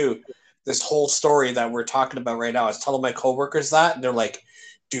this too. This whole story that we're talking about right now. I was telling my coworkers that, and they're like,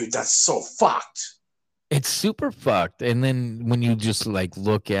 dude, that's so fucked. It's super fucked. And then when you just like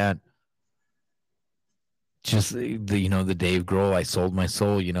look at just the the Dave Grohl, I sold my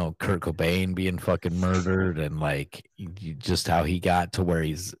soul, Kurt Cobain being fucking murdered and like just how he got to where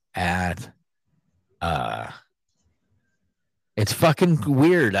he's at. It's fucking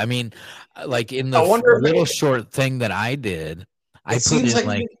weird. I mean, like in the little short thing that I did, I put in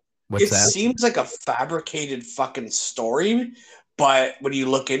like what's that? It seems like a fabricated fucking story, but when you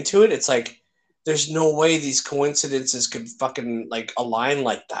look into it, it's like there's no way these coincidences could fucking like align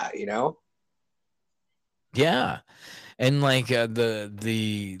like that, you know? Yeah. And like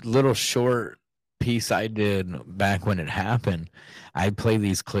the little short piece I did back when it happened, I play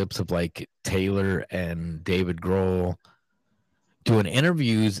these clips of like Taylor and David Grohl doing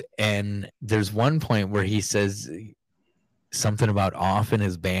interviews, and there's one point where he says something about off and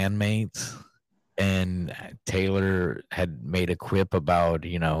his bandmates, and Taylor had made a quip about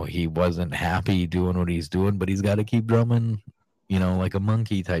he wasn't happy doing what he's doing, but he's got to keep drumming like a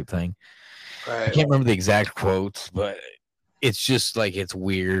monkey type thing. Right. I can't remember the exact quotes, but it's just like it's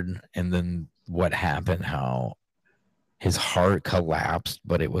weird. And then what happened, how his heart collapsed,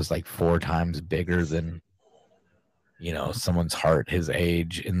 but it was like 4 times bigger than someone's heart his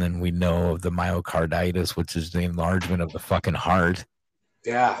age. And then we know of the myocarditis, which is the enlargement of the fucking heart.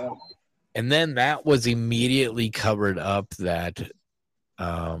 Yeah. And then that was immediately covered up that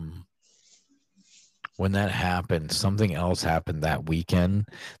when that happened, something else happened that weekend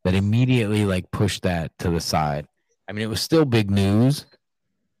that immediately like pushed that to the side. I mean, it was still big news,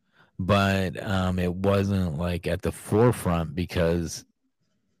 but it wasn't like at the forefront because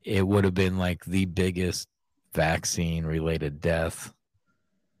it would have been like the biggest vaccine related death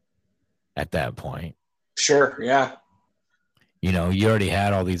at that point. Sure, yeah. You already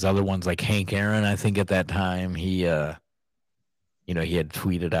had all these other ones like Hank Aaron, I think at that time he had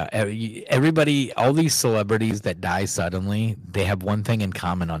tweeted out everybody, all these celebrities that die suddenly, they have one thing in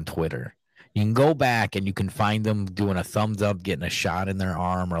common on Twitter. You can go back and you can find them doing a thumbs up, getting a shot in their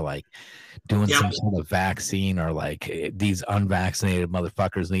arm, or like doing some sort of vaccine, or like these unvaccinated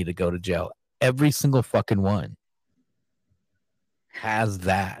motherfuckers need to go to jail. Every single fucking one has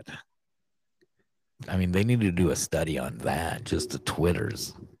that. I mean, they need to do a study on that, just the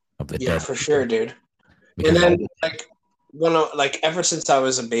Twitters of the dead. Yeah, for sure, dude. Because and then, ever since I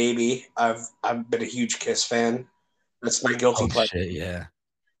was a baby, I've been a huge Kiss fan. That's my guilty pleasure. Shit, yeah.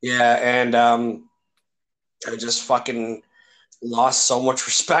 Yeah, and I just fucking lost so much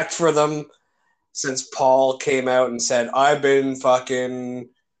respect for them since Paul came out and said, I've been fucking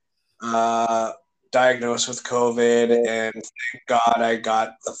diagnosed with COVID, and thank God I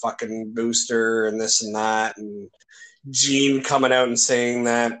got the fucking booster and this and that, and Gene coming out and saying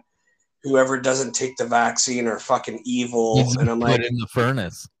that whoever doesn't take the vaccine are fucking evil. And I'm put like, in the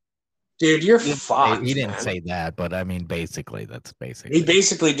furnace. Dude, you're fucked. He didn't say that, but I mean, basically, that's basically. He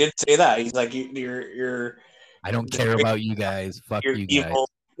basically did say that. He's like, you're. I don't care about you guys. Fuck you evil.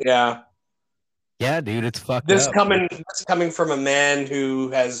 guys. Yeah. Yeah, dude, it's fucked this up. This coming from a man who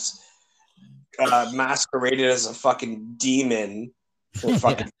has masqueraded as a fucking demon for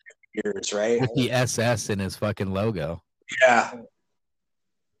fucking years, right? With the SS in his fucking logo. Yeah.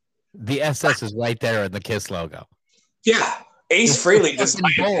 The SS is right there in the KISS logo. Yeah. Ace Frehley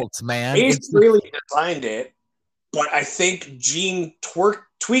designed bolts, man. Ace Frehley designed it, but I think Gene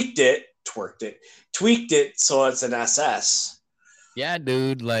tweaked it so it's an SS. Yeah,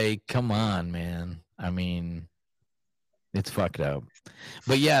 dude, like, come on, man. I mean, it's fucked up.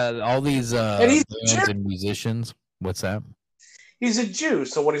 But yeah, all these bands and musicians. What's that? He's a Jew,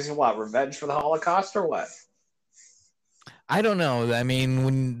 so what does he want? Revenge for the Holocaust or what? I don't know. I mean,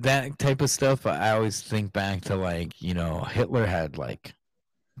 when that type of stuff, I always think back to, like, you know, Hitler had like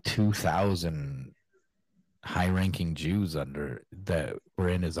 2,000 high-ranking Jews that were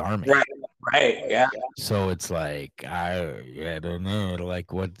in his army. Right, yeah. So it's like I don't know,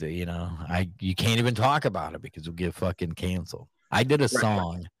 like what you you can't even talk about it because you'll get fucking canceled. I did a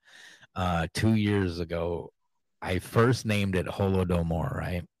song 2 years ago. I first named it Holodomor,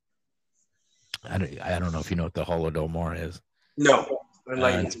 right? I don't know if you know what the Holodomor is. No.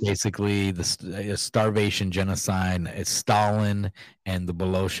 It's basically the starvation genocide. It's Stalin and the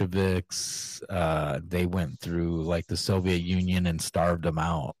Bolsheviks. They went through like the Soviet Union and starved them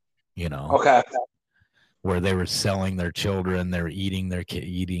out, you know. Okay. Where they were selling their children, they were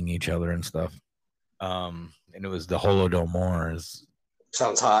eating each other and stuff. And it was the Holodomor.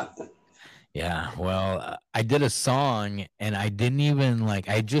 Sounds hot. Yeah, well, I did a song, and I didn't even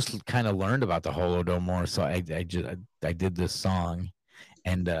I just kind of learned about the Holodomor, so I did this song,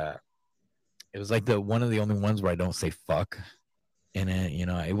 and it was like one of the only ones where I don't say fuck in it. You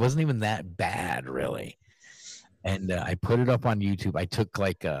know, it wasn't even that bad, really. And I put it up on YouTube. I took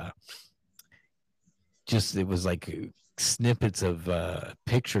it was like snippets of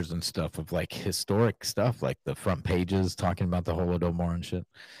pictures and stuff of like historic stuff, like the front pages talking about the Holodomor and shit.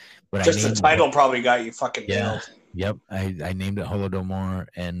 But just the title probably got you fucking nailed. Yep. I named it Holodomor,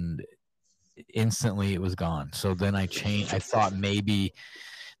 and instantly it was gone. So then I changed. I thought maybe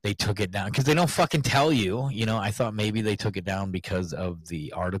they took it down because they don't fucking tell you. You know, I thought maybe they took it down because of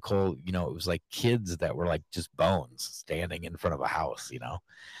the article. You know, it was like kids that were like just bones standing in front of a house. You know,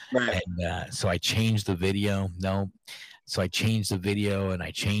 right? And so I changed the video. No, so I changed the video and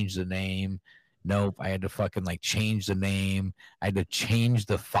I changed the name. Nope, I had to fucking change the name. I had to change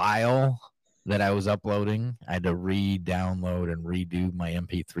the file that I was uploading. I had to re-download and redo my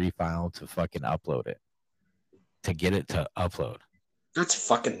MP3 file to fucking upload it, to get it to upload. That's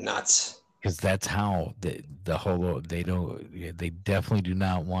fucking nuts. Because that's how they definitely do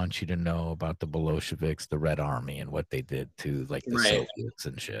not want you to know about the Bolsheviks, the Red Army, and what they did to the Soviets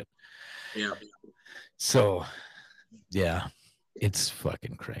and shit. Yeah. So, yeah, it's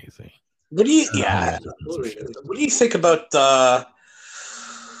fucking crazy. What do you think about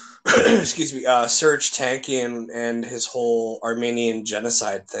excuse me, Serge Tankian and his whole Armenian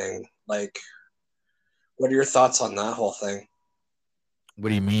genocide thing? Like, what are your thoughts on that whole thing? What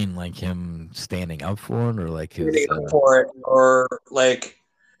do you mean, like him standing up for it, or like his standing up for it, or like?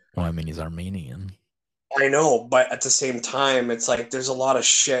 Well, I mean, he's Armenian. I know, but at the same time, it's like there's a lot of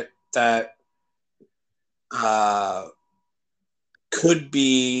shit that could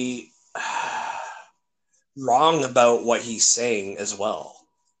be wrong about what he's saying as well.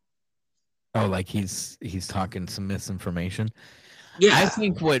 Oh, like he's talking some misinformation. Yeah, I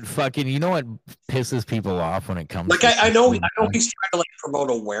think what what pisses people off when it comes to I know he's trying to promote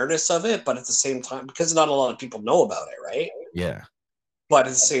awareness of it, but at the same time, because not a lot of people know about it, right? Yeah. But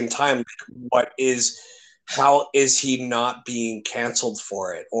at the same time, how is he not being canceled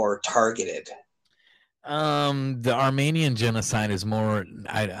for it or targeted? The Armenian genocide is more,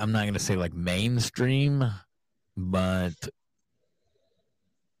 I'm not going to say mainstream, but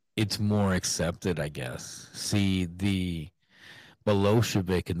it's more accepted, I guess. See, the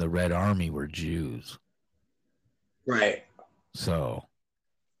Bolshevik and the Red Army were Jews. Right. So,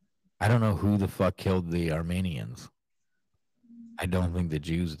 I don't know who the fuck killed the Armenians. I don't think the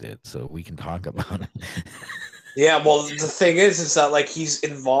Jews did, so we can talk about it. Yeah, well, the thing is that he's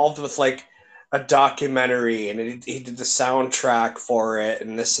involved with a documentary, and he did the soundtrack for it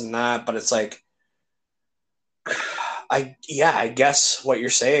and this and that, but it's I guess what you're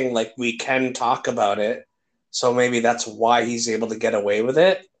saying, we can talk about it, so maybe that's why he's able to get away with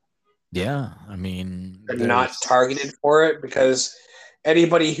it. Yeah, I mean, not targeted for it, because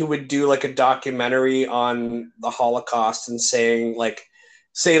anybody who would do like a documentary on the Holocaust and saying like,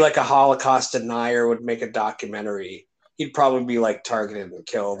 say like a Holocaust denier would make a documentary, he'd probably be like targeted and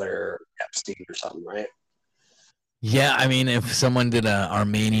killed or Epstein or something, right? Yeah, I mean, if someone did an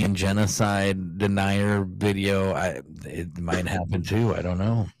Armenian genocide denier video, it might happen too. I don't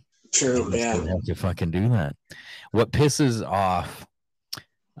know. True, yeah. You have to fucking do that. What pisses off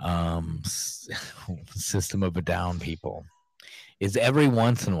System of a Down people is every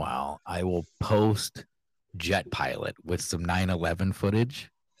once in a while I will post Jet Pilot with some 9/11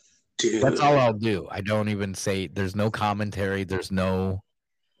 footage. Dude. That's all I'll do. I don't even say, there's no commentary, there's no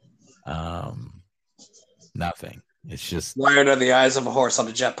nothing. It's just Wired Are the Eyes of a Horse on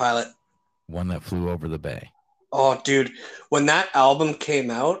a Jet Pilot. One That Flew Over the Bay. Oh, dude. When that album came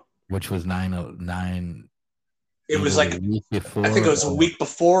out, which was 9/9. It was like, before, I think it was a week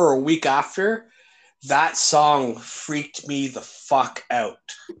before or a week after. That song freaked me the fuck out.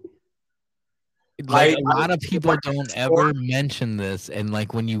 Like, a lot of people don't ever mention this, and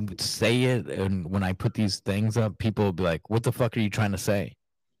like when you say it, and when I put these things up, people will be like, "What the fuck are you trying to say?"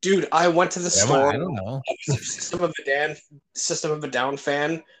 Dude, I went to the store. I don't know. I was a System of a Down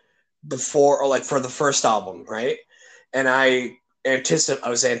fan before, or like for the first album, right? And I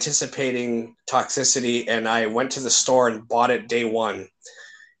was anticipating Toxicity, and I went to the store and bought it day one.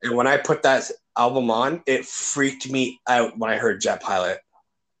 And when I put that album on, it freaked me out when I heard Jet Pilot.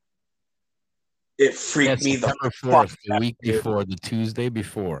 It freaked me the 4th, the week before, the Tuesday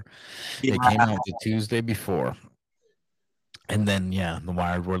before. Yeah. It came out the Tuesday before. And then, yeah, The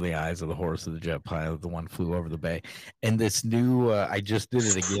Wired Were the Eyes of the Horse of the Jet Pilot, The One Flew Over the Bay. And this new, I just did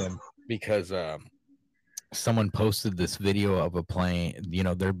it again because someone posted this video of a plane. You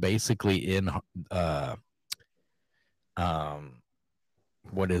know, they're basically in,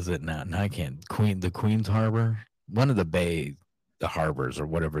 what is it now? No, I can't. The Queens Harbor, one of the harbors or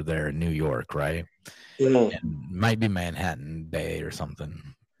whatever there in New York, right? And might be Manhattan Bay or something.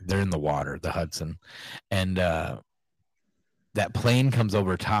 They're in the water, the Hudson. And that plane comes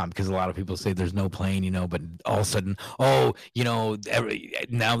over top, because a lot of people say there's no plane, you know, but all of a sudden, you know,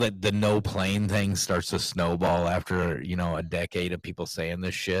 now that the no plane thing starts to snowball after, you know, a decade of people saying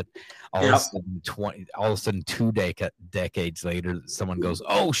this shit, all of a sudden 2 decades later, someone goes,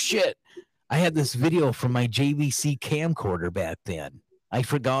 "Oh shit, I had this video from my JVC camcorder back then. I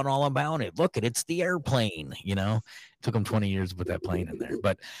forgot all about it. Look, it's the airplane." You know, it took them 20 years to put that plane in there,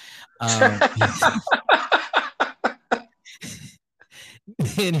 but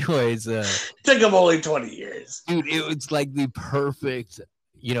anyways, took them only 20 years, dude. It was like the perfect,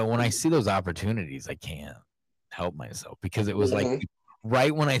 you know, when I see those opportunities, I can't help myself, because it was like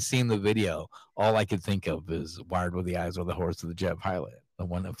right when I seen the video, all I could think of is Wired Were the Eyes of the Horse of the Jet Pilot, The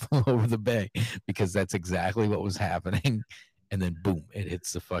One That Flew Over the Bay, because that's exactly what was happening. And then boom, it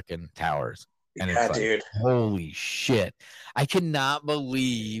hits the fucking towers. And yeah, it's like, dude, holy shit. I cannot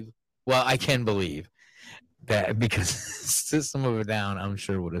believe, well, I can believe that, because System of a Down, I'm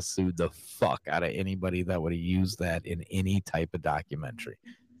sure, would have sued the fuck out of anybody that would have used that in any type of documentary.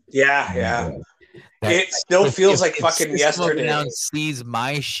 Yeah. It still feels like fucking yesterday. Down sees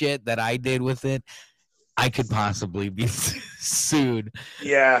my shit that I did with it, I could possibly be sued.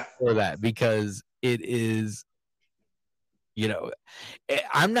 Yeah, for that, because it is, you know,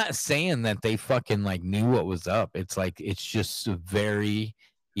 I'm not saying that they fucking like knew what was up. It's like, it's just very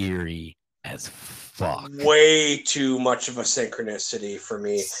eerie as fuck. Way too much of a synchronicity for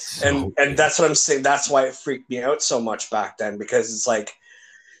me. And that's what I'm saying. That's why it freaked me out so much back then, because it's like,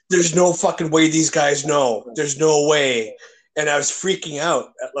 there's no fucking way these guys know. There's no way. And I was freaking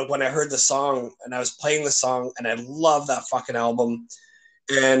out like when I heard the song, and I was playing the song, and I love that fucking album.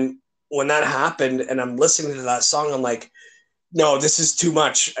 And when that happened and I'm listening to that song, I'm like, no, this is too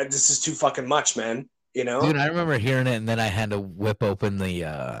much. This is too fucking much, man. You know? Dude, I remember hearing it, and then I had to whip open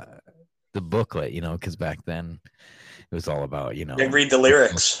the booklet, you know, because back then it was all about, you know, and read the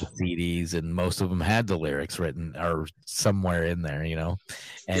lyrics, CDs, and most of them had the lyrics written or somewhere in there, you know.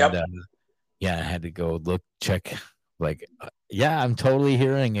 And yeah, I had to go look, check, like, yeah, I'm totally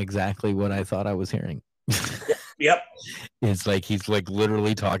hearing exactly what I thought I was hearing. Yep. It's like he's like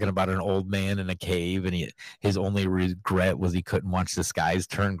literally talking about an old man in a cave, and his only regret was he couldn't watch the skies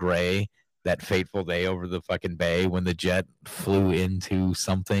turn gray that fateful day over the fucking bay when the jet flew into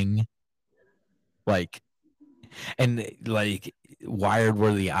something. Like, and like, Wired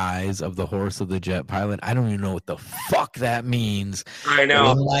Were the Eyes of the Horse of the Jet Pilot. I don't even know what the fuck that means. I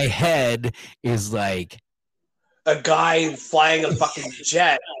know. In my head is like a guy flying a fucking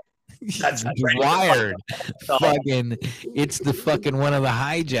jet. That's Wired. Fucking, it's the fucking one of the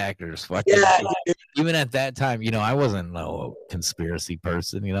hijackers. Fucking, yeah, even at that time, I wasn't no conspiracy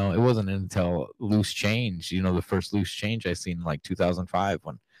person. It wasn't until Loose Change, the first Loose Change I seen in like 2005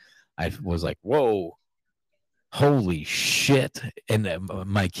 when I was like, whoa, holy shit. And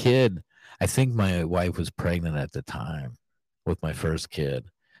my kid, I think my wife was pregnant at the time with my first kid.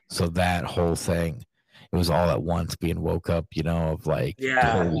 So that whole thing, it was all at once being woke up, of like,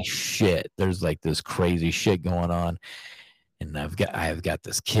 holy shit, there's like this crazy shit going on. And I've got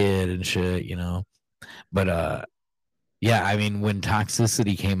this kid and shit, But yeah, I mean, when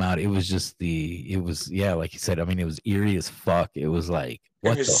Toxicity came out, it was like you said, I mean, it was eerie as fuck. It was like,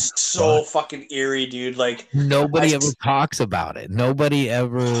 what it was so fucking eerie, dude. Like nobody ever talks about it. Nobody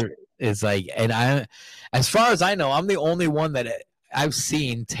ever is like, and as far as I know, I'm the only one that I've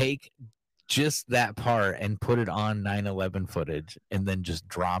seen take just that part and put it on 9/11 footage and then just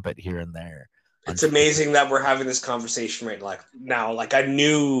drop it here and there. It's amazing that we're having this conversation right now. Like I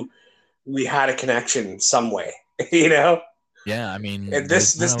knew we had a connection some way, Yeah, I mean, and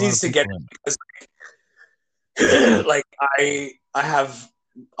this needs to get because, like I have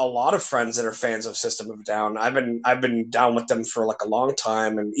a lot of friends that are fans of System of a Down. I've been down with them for like a long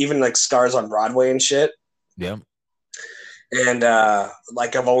time, and even like Scars on Broadway and shit. Yeah, and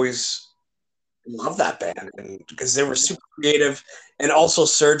like I've always loved that band, and because they were super creative, and also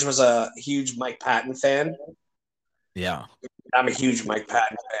Serge was a huge Mike Patton fan. Yeah, I'm a huge Mike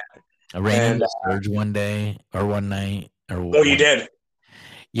Patton fan. I ran into Serge one day or one night. You did?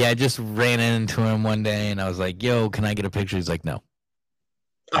 Yeah, I just ran into him one day, and I was like, "Yo, can I get a picture?" He's like, "No."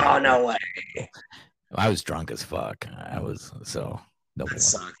 Oh, no way. I was drunk as fuck. So nobody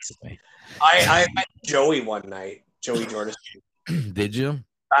sucks. I met Joey one night. Joey Jordan. Did you?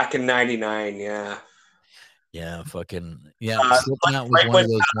 Back in '99, yeah. Yeah, fucking yeah. Slipknot was one of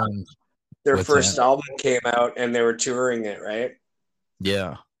those ones. Their first album came out, and they were touring it, right?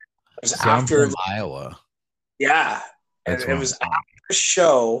 Yeah. It was after Iowa. Yeah, and it was after the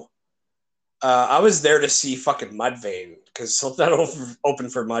show. I was there to see fucking Mudvayne because Slipknot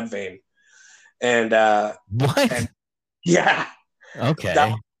opened for Mudvayne, and what? And, yeah. Okay.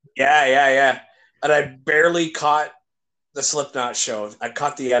 Yeah. And I barely caught the Slipknot show. I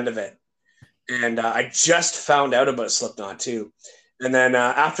caught the end of it, and I just found out about Slipknot too. And then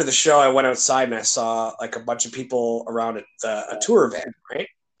after the show, I went outside and I saw like a bunch of people around a tour van, right?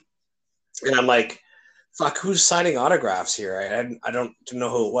 And I'm like, fuck, who's signing autographs here? I don't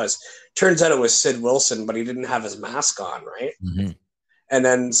know who it was. Turns out it was Sid Wilson, but he didn't have his mask on, right? Mm-hmm. And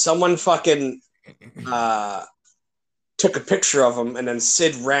then someone fucking took a picture of him, and then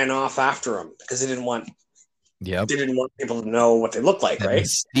Sid ran off after him because they didn't want people to know what they look like, that right?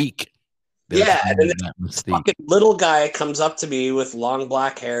 Mystique. Yeah, and then this fucking little guy comes up to me with long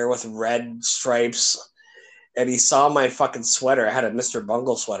black hair with red stripes, and he saw my fucking sweater. I had a Mr.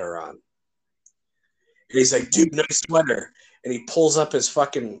 Bungle sweater on. And he's like, dude, nice sweater. And he pulls up his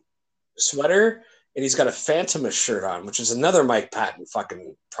fucking sweater, and he's got a Phantomist shirt on, which is another Mike Patton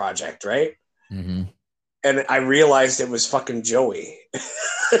fucking project, right? Mm-hmm. And I realized it was fucking Joey.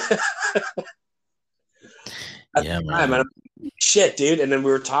 Yeah, man. Shit, dude. And then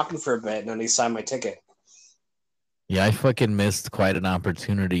we were talking for a bit, and then he signed my ticket. Yeah, I fucking missed quite an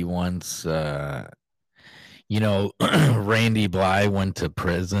opportunity once. Randy Bly went to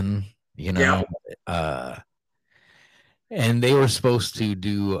prison, and they were supposed to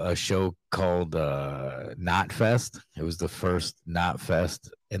do a show called Knotfest. It was the first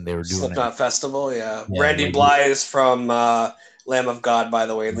Knotfest, and they were doing Slipknot Festival, yeah. Randy Bly is from Lamb of God, by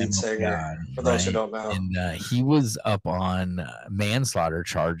the way, lead singer, for those who don't know. And he was up on manslaughter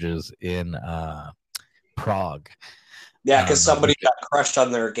charges in Prague. Yeah, because somebody got crushed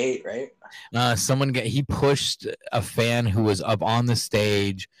on their gate, right? He pushed a fan who was up on the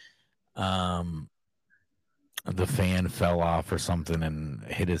stage. The fan fell off or something and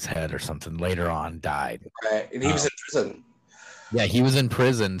hit his head or something. Later on, died. Right, and he was in prison. Yeah, he was in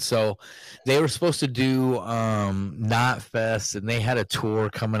prison. So they were supposed to do Knotfest, and they had a tour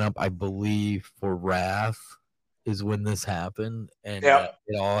coming up, I believe, for Wrath is when this happened, and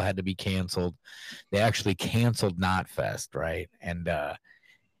it all had to be canceled. They actually canceled Knotfest, right? And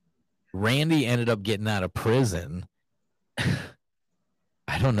Randy ended up getting out of prison,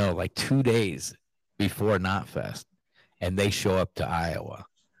 I don't know, like 2 days before Knotfest, and they show up to Iowa.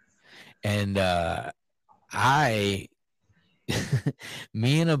 And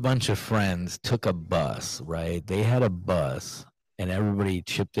me and a bunch of friends took a bus, right? They had a bus, and everybody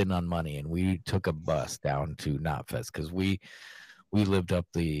chipped in on money, and we took a bus down to Knotfest because we lived up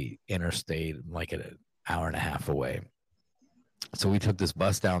the interstate like an hour and a half away. So we took this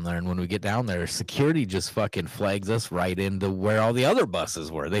bus down there, and when we get down there, security just fucking flags us right into where all the other buses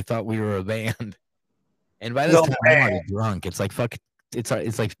were. They thought we were a band. And by this time, I'm already drunk. It's like fuck. It's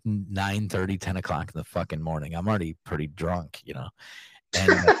like 9:30, 10 o'clock in the fucking morning. I'm already pretty drunk, you know.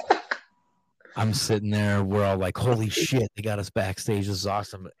 And I'm sitting there. We're all like, "Holy shit, they got us backstage. This is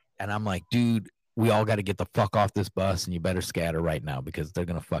awesome." And I'm like, "Dude, we all got to get the fuck off this bus, and you better scatter right now because they're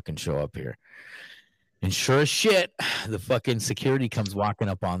gonna fucking show up here." And sure as shit, the fucking security comes walking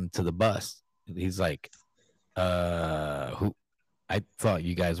up onto the bus. He's like, who? I thought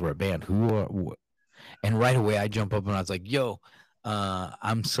you guys were a band. Who? And right away, I jump up and I was like, yo,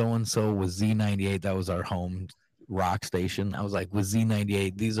 I'm so-and-so with Z98. That was our home rock station. I was like, with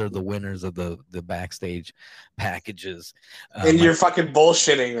Z98, these are the winners of the backstage packages. And you're fucking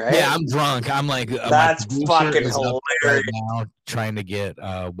bullshitting, right? Yeah, I'm drunk. I'm like, that's fucking hilarious. Right now, trying to get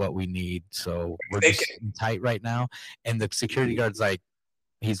what we need. So we're just tight right now. And the security guard's like,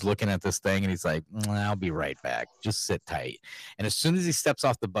 he's looking at this thing and he's like, I'll be right back. Just sit tight. And as soon as he steps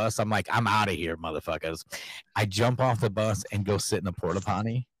off the bus, I'm like, I'm out of here, motherfuckers. I jump off the bus and go sit in the porta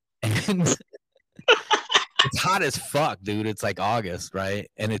potty. And it's hot as fuck, dude. It's like August, right?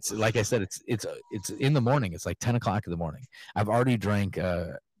 And it's like I said, it's in the morning. It's like 10 o'clock in the morning. I've already drank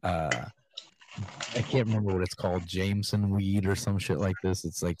I can't remember what it's called, Jameson weed or some shit like this.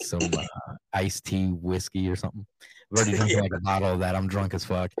 It's like some iced tea whiskey or something. I've already drinking like a bottle of that. I'm drunk as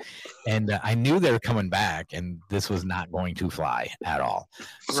fuck. And I knew they were coming back, and this was not going to fly at all.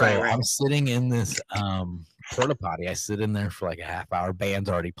 So I'm sitting in this porta potty. I sit in there for like a half hour. Band's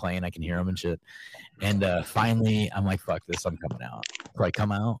already playing. I can hear them and shit. And finally, I'm like, fuck this. I'm coming out. So I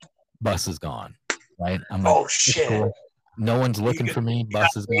come out. Bus is gone. Right? I'm like, oh, shit. Cool. No one's looking for me.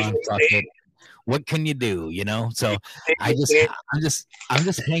 Bus is gone. Fuck it. What can you do, you know? So I'm just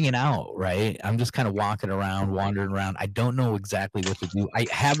hanging out, right? I'm just kind of walking around, wandering around. I don't know exactly what to do. I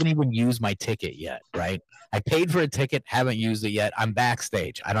haven't even used my ticket yet, right? I paid for a ticket, haven't used it yet. I'm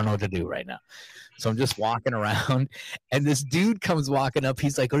backstage. I don't know what to do right now. So I'm just walking around, and this dude comes walking up.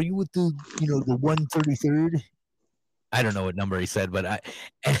 He's like, "Are you with the 133rd?" I don't know what number he said, but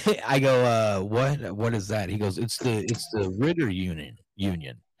I go, what is that? He goes, it's the Rigger Union.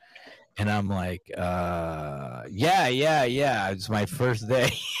 And I'm like, yeah. It's my first day.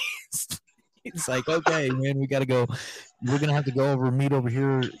 It's like, okay, man, we got to go. We're going to have to go meet over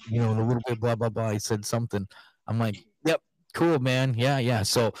here, in a little bit, blah, blah, blah. He said something. I'm like, yep, cool, man. Yeah.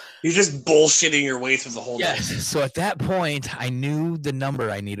 So you're just bullshitting your way through the whole day. So at that point, I knew the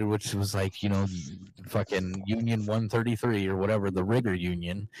number I needed, which was like, fucking Union 133 or whatever, the Rigger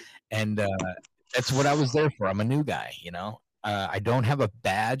Union. And that's what I was there for. I'm a new guy, I don't have a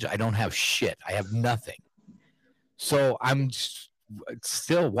badge. I don't have shit. I have nothing. So I'm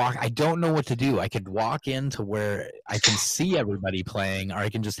still I don't know what to do. I could walk into where I can see everybody playing, or I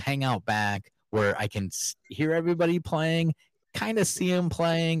can just hang out back where I can hear everybody playing, kind of see them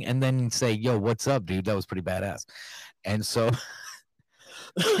playing, and then say, yo, what's up, dude? That was pretty badass. And so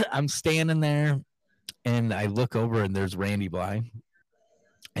I'm standing there, and I look over, and there's Randy Blythe,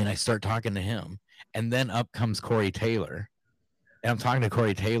 and I start talking to him. And then up comes Corey Taylor. And I'm talking to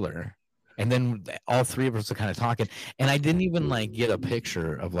Corey Taylor, and then all three of us are kind of talking. And I didn't even get a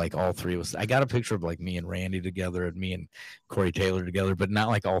picture of all three of us. I got a picture of me and Randy together, and me and Corey Taylor together, but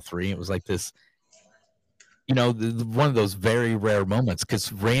not all three. It was like this, one of those very rare moments,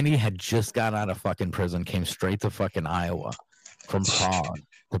 because Randy had just got out of fucking prison, came straight to fucking Iowa from Prague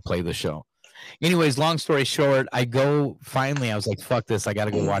to play the show. Anyways, long story short, I was like, fuck this. I got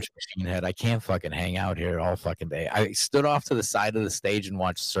to go watch Machine Head. I can't fucking hang out here all fucking day. I stood off to the side of the stage and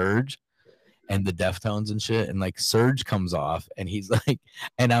watched Surge and the Deftones and shit. And Surge comes off, and he's like,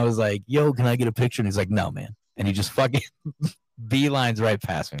 and I was like, yo, can I get a picture? And he's like, no, man. And he just fucking beelines right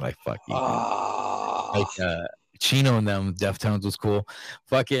past me. Like, fuck you. Chino and them, Deftones was cool.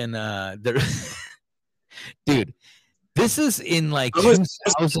 Fucking, dude. This is in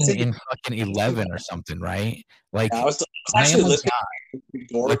 2011 or something, right? I was actually listening to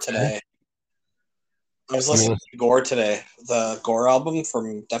Gore today. The Gore album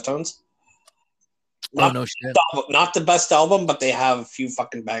from Deftones. No shit. Not the best album, but they have a few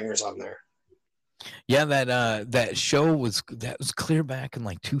fucking bangers on there. Yeah, that show was clear back in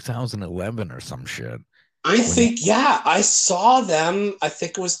 2011 or some shit. I think I saw them. I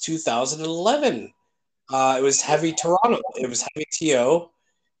think it was 2011. It was Heavy Toronto. It was Heavy TO,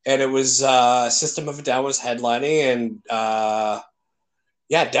 and it was System of a Down was headlining, and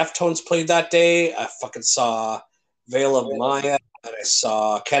Deftones played that day. I fucking saw Veil of Maya, and I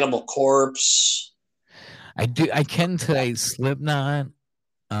saw Cannibal Corpse. I can say Slipknot.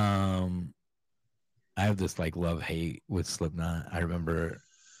 I have this love-hate with Slipknot. I remember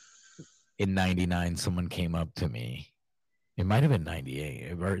in '99, someone came up to me. It might have been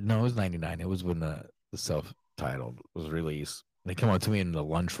 '98. No, it was '99. It was when the self-titled was released, they come up to me in the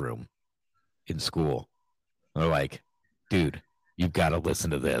lunchroom in school. They're like, dude, you've got to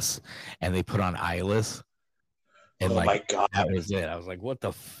listen to this. And they put on Eyeless. And my God. That was it. I was like, what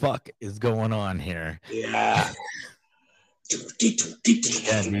the fuck is going on here? Yeah.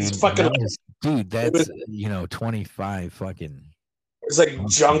 It's fucking dude, that's 25 fucking. It's like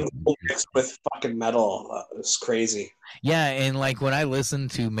jungle mixed with fucking metal. It's crazy. Yeah, and like when I listen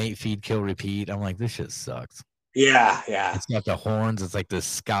to Mate, Feed, Kill, Repeat, I'm like, this shit sucks. Yeah. It's got the horns. It's like this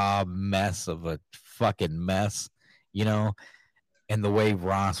ska mess of a fucking mess, And the way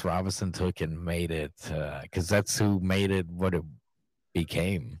Ross Robinson took and made it, because that's who made it what it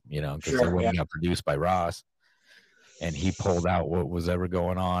became, because it got produced by Ross. And he pulled out what was ever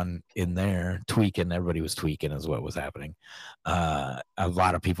going on in there, tweaking. Everybody was tweaking is what was happening. A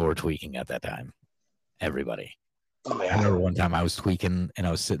lot of people were tweaking at that time. Everybody. Oh, yeah. I remember one time I was tweaking and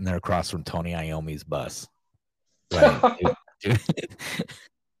I was sitting there across from Tony Iommi's bus. Right, dude.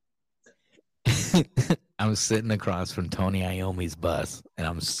 I was sitting across from Tony Iommi's bus and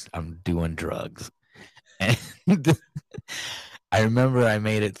I'm doing drugs. And I remember I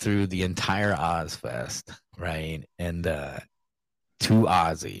made it through the entire Ozfest, right? And to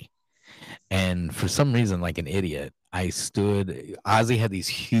Ozzy. And for some reason, like an idiot, Ozzy had these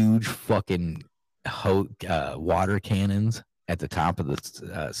huge fucking water cannons at the top of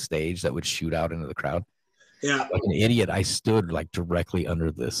the stage that would shoot out into the crowd. Yeah. Like an idiot, I stood like directly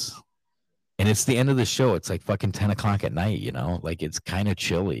under this. And it's the end of the show. It's like fucking 10 o'clock at night, Like it's kind of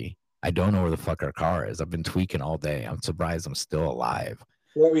chilly. I don't know where the fuck our car is. I've been tweaking all day. I'm surprised I'm still alive.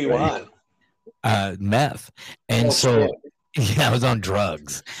 What were you on? Meth. And I was on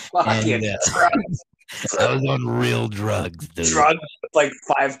drugs. Fucking drugs. I was on real drugs, dude. Drugs with like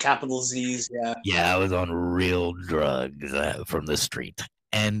 5 capital Z's, yeah. Yeah, I was on real drugs from the street.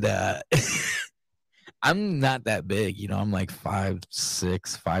 And I'm not that big, I'm like 5'6",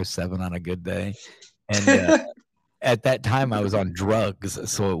 5'7" on a good day. And at that time I was on drugs,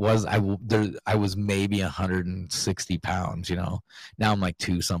 so it was I was maybe 160 pounds. Now I'm like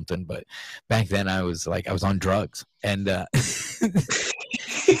 2 something, but back then I was on drugs, and so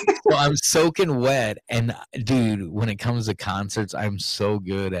I'm soaking wet. And dude, when it comes to concerts, I'm so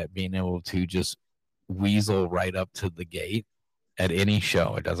good at being able to just weasel right up to the gate at any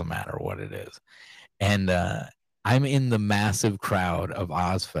show. It doesn't matter what it is, and I'm in the massive crowd of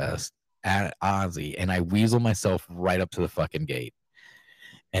Ozfest at Ozzy, and I weasel myself right up to the fucking gate.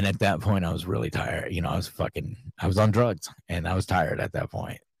 And at that point I was really tired. I was on drugs and I was tired at that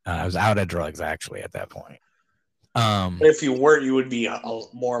point. I was out of drugs actually at that point. If you weren't, you would be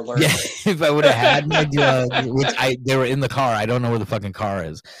more alert. Yeah, if I would have had my drugs, which they were in the car. I don't know where the fucking car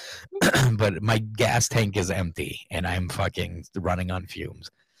is, but my gas tank is empty and I'm fucking running on fumes.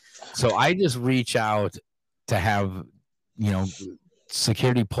 So I just reach out to have,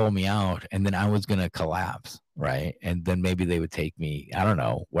 security pull me out, and then I was gonna collapse, right? And then maybe they would take me, I don't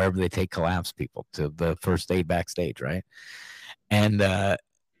know, wherever they take collapse people, to the first aid backstage, right? And I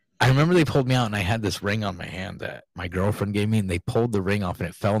remember they pulled me out, and I had this ring on my hand that my girlfriend gave me, and they pulled the ring off, and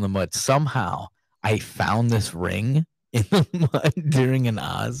it fell in the mud. Somehow I found this ring in the mud during an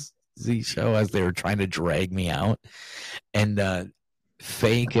Ozzy show as they were trying to drag me out, and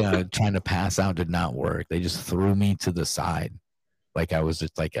fake trying to pass out did not work. They just threw me to the side like I was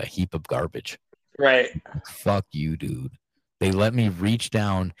just like a heap of garbage. Right. Fuck you, dude. They let me reach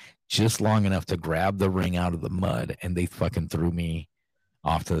down just long enough to grab the ring out of the mud, and they fucking threw me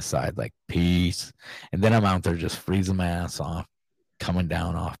off to the side like, peace. And then I'm out there just freezing my ass off, coming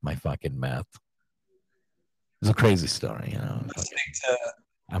down off my fucking meth. It's a crazy story,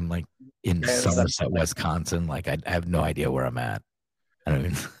 I'm like in Somerset, Wisconsin. Like I have no idea where I'm at. I don't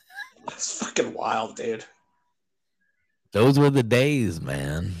even. That's fucking wild, dude. Those were the days,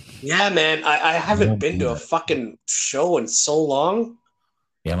 man. Yeah, man. I haven't been to a fucking show in so long.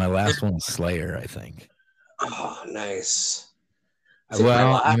 Yeah, my last one was Slayer, I think. Oh, nice.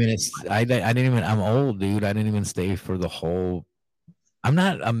 Well, I mean, I didn't even. I'm old, dude. I didn't even stay for the whole. I'm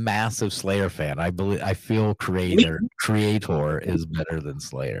not a massive Slayer fan. I feel Creator is better than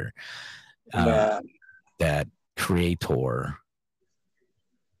Slayer. That Creator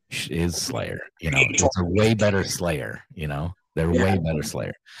is Slayer, it's a way better Slayer, they're way better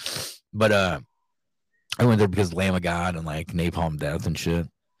Slayer. But I went there because Lamb of God and like Napalm Death and shit.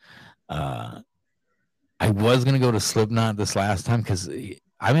 I was gonna go to Slipknot this last time because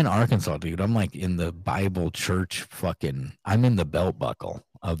I'm in Arkansas, dude. I'm like in the Bible Church I'm in the belt buckle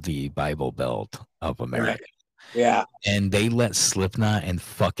of the Bible Belt of America. Right. Yeah. And they let Slipknot and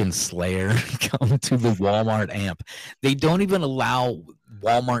fucking Slayer come to the Walmart amp. They don't even allow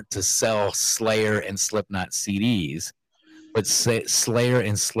Walmart to sell Slayer and Slipknot CDs, but Slayer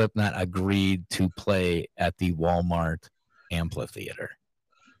and Slipknot agreed to play at the Walmart amphitheater.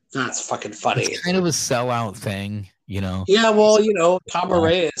 That's fucking funny. It's kind of a sellout thing, you know. Yeah, well, you know, Tom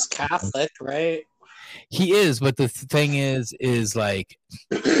Araya is Catholic, right? He is, but the thing is like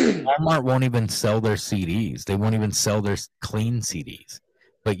Walmart won't even sell their CDs. They won't even sell their clean CDs,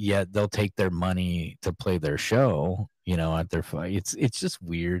 but yet they'll take their money to play their show, you know, at their fight. It's just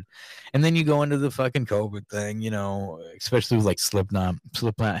weird. And then you go into the fucking COVID thing, you know, especially with like Slipknot.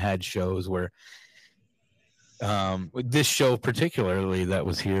 Slipknot had shows where this show particularly that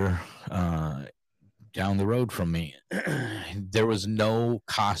was here down the road from me, there was no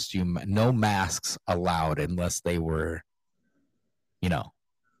costume, no masks allowed unless they were, you know,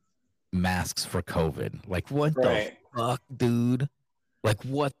 masks for COVID. Like, what the fuck, dude? Like,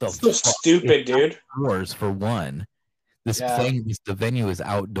 what the fuck? So stupid, dude. Outdoors, for one. The venue is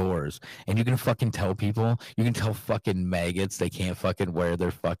outdoors, and you can fucking tell people, you can tell fucking maggots they can't fucking wear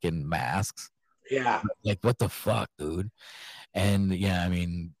their fucking masks. Yeah. Like, what the fuck, dude? And yeah, I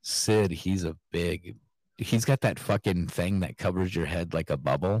mean, Sid, he's got that fucking thing that covers your head like a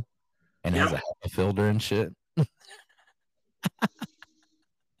bubble and has a filter and shit.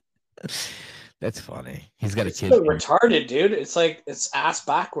 That's funny. He's got a kid. So retarded, dude. It's like, it's ass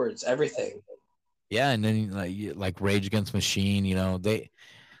backwards, everything. Yeah, and then like Rage Against Machine, you know, they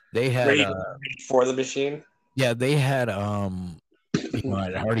had for the Machine. Yeah, they had you know,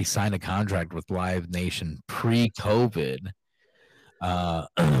 I'd already signed a contract with Live Nation pre-COVID,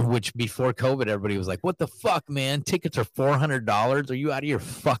 which before COVID, everybody was like, what the fuck, man? Tickets are $400. Are you out of your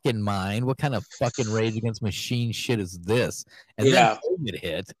fucking mind? What kind of fucking Rage Against Machine shit is this? And then COVID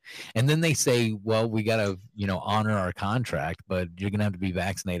hit. And then they say, well, we got to, you know, honor our contract, but you're going to have to be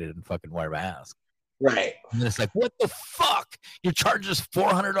vaccinated and fucking wear a mask. Right. And then it's like, what the fuck? You're charging us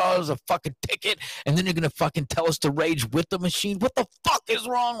 $400 a fucking ticket, and then you're gonna fucking tell us to rage with the machine? What the fuck is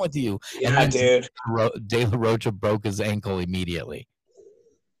wrong with you? Yeah, dude. De La Rocha broke his ankle immediately.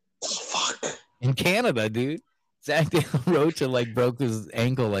 Fuck. In Canada, dude. Zach De La Rocha like broke his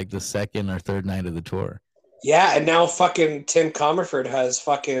ankle like the second or third night of the tour. Yeah, and now fucking Tim Comerford has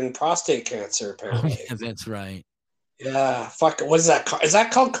fucking prostate cancer, apparently. Oh, yeah, that's right. Yeah, fuck. What is that? Is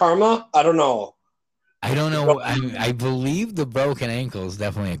that called karma? I don't know. I don't know. I believe the broken ankle is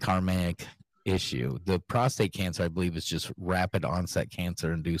definitely a karmic issue. The prostate cancer, I believe, is just rapid onset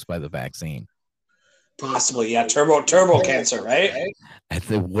cancer induced by the vaccine. Possibly, yeah. Turbo cancer, right? At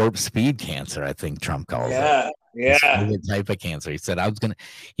the warp speed cancer, I think Trump calls it. Yeah. The type of cancer. He said,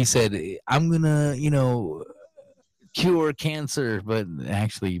 I'm gonna, you know, cure cancer, but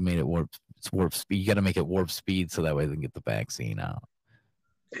actually you made it warp speed. You got to make it warp speed so that way they can get the vaccine out.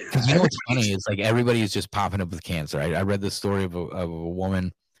 Because you know what's funny is like everybody is just popping up with cancer. I read this story of a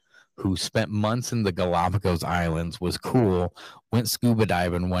woman who spent months in the Galapagos Islands, was cool, went scuba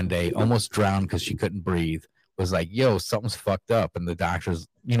diving one day, almost drowned because she couldn't breathe, was like, yo, something's fucked up. And the doctors,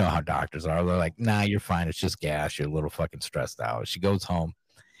 you know how doctors are, they're like, nah, you're fine. It's just gas. You're a little fucking stressed out. She goes home.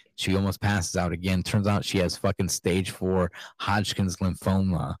 She almost passes out again. Turns out she has fucking stage 4 Hodgkin's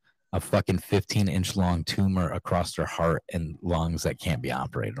lymphoma, a fucking 15-inch long tumor across her heart and lungs that can't be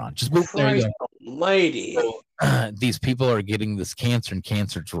operated on. Just there you go. Almighty. These people are getting this cancer, and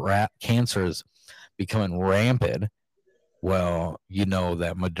cancer is becoming rampant. Well, you know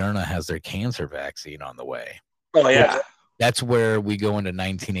that Moderna has their cancer vaccine on the way. Oh yeah. That's where we go into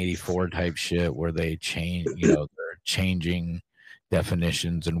 1984 type shit, where they change. You know, they're changing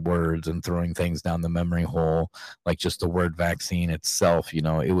definitions and words and throwing things down the memory hole, like just the word vaccine itself. You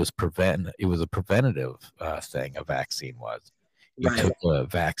know, it was a preventative thing. A vaccine was. You took a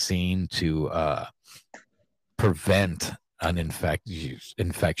vaccine to prevent an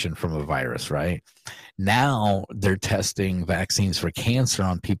infection from a virus, right? Now they're testing vaccines for cancer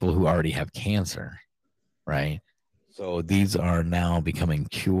on people who already have cancer, right? So these are now becoming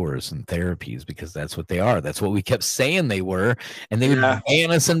cures and therapies because that's what they are. That's what we kept saying they were. And they would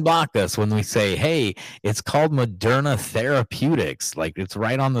ban us and block us when we say, hey, it's called Moderna Therapeutics. Like it's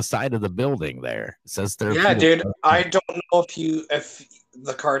right on the side of the building there. It says therapeutics. Yeah, dude. I don't know if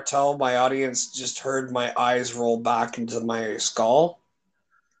the cartel, my audience, just heard my eyes roll back into my skull,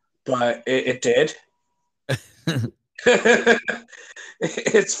 but it did.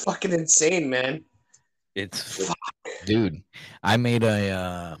 It's fucking insane, man. Dude, I made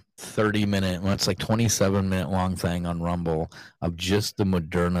a 30-minute, well, it's like 27-minute long thing on Rumble of just the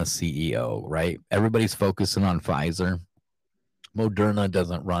Moderna CEO, right? Everybody's focusing on Pfizer. Moderna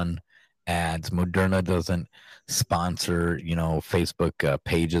doesn't run ads. Moderna doesn't sponsor, Facebook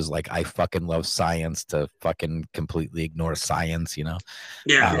pages like I fucking love science to fucking completely ignore science,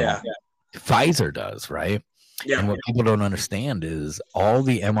 Yeah. Pfizer does, right? Yeah. And what people don't understand is all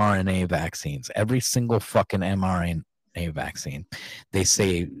the mRNA vaccines, every single fucking mRNA vaccine, they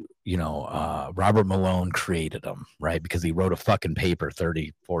say, Robert Malone created them, right? Because he wrote a fucking paper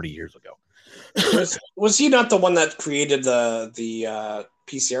 30, 40 years ago. Was he not the one that created the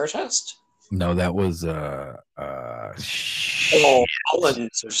PCR test? No, that was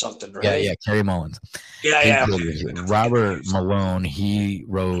Mullins or something, right? Yeah, Kerry Mullins. Yeah. Robert Malone, he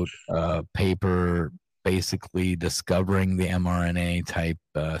wrote a paper basically discovering the mRNA type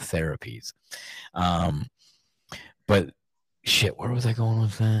therapies. But shit, where was I going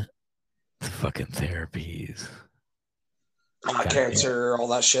with that? The fucking therapies. Cancer, all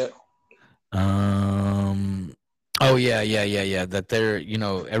that shit. Oh yeah. That they're,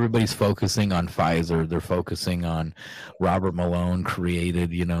 everybody's focusing on Pfizer. They're focusing on Robert Malone created,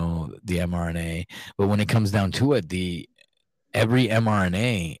 the mRNA. But when it comes down to it, every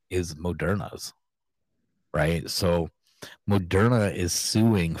mRNA is Moderna's, right? So Moderna is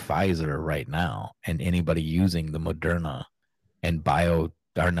suing Pfizer right now, and anybody using the Moderna and the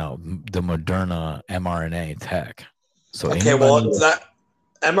Moderna mRNA tech. So that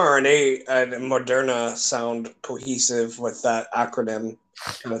mRNA and Moderna sound cohesive with that acronym.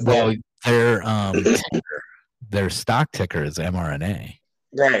 Well, their stock ticker is mRNA.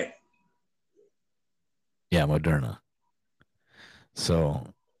 Right. Yeah, Moderna. So,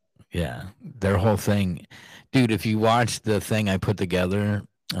 yeah, their whole thing, dude. If you watch the thing I put together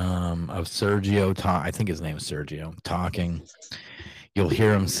of Sergio, I think his name is Sergio, talking, you'll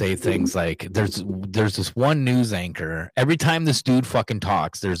hear him say things like, there's this one news anchor. Every time this dude fucking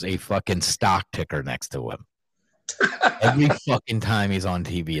talks, there's a fucking stock ticker next to him. Every fucking time he's on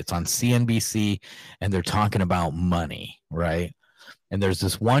TV, it's on CNBC, and they're talking about money, right? And there's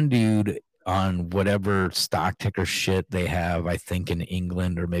this one dude on whatever stock ticker shit they have, I think in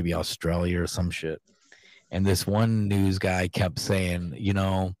England or maybe Australia or some shit. And this one news guy kept saying,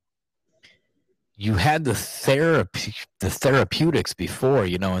 you had the therapeutics before,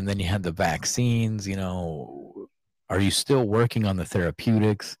 and then you had the vaccines, are you still working on the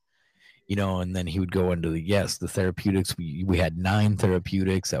therapeutics? And then he would go into the therapeutics. We had 9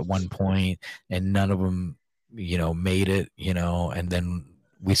 therapeutics at one point, and none of them, made it, and then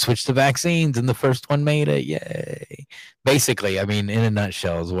we switched to vaccines, and the first one made it. Yay. Basically, I mean, in a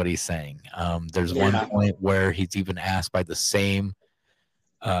nutshell is what he's saying. There's one point where he's even asked by the same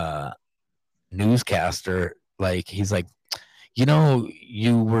newscaster, like, he's like, you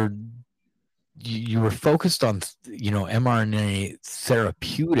were focused on, mRNA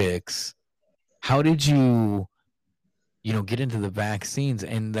therapeutics. How did you get into the vaccines?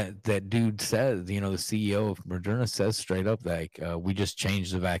 And that dude says, the CEO of Moderna says straight up, like, we just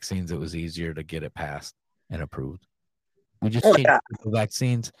changed the vaccines. It was easier to get it passed and approved. We just changed the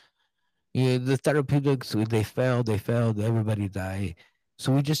vaccines. Yeah, the therapeutics, they failed. Everybody died.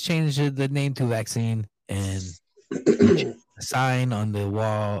 So we just changed the name to vaccine and a sign on the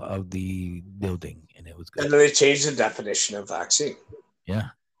wall of the building, and it was good. And then they changed the definition of vaccine. Yeah.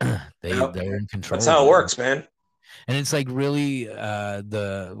 They're in control. That's how it works, man. And it's like, really,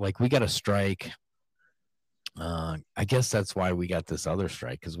 we got a strike. I guess that's why we got this other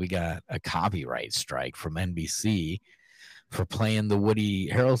strike, because we got a copyright strike from NBC for playing the Woody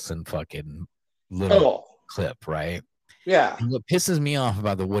Harrelson fucking little clip, right? Yeah. And what pisses me off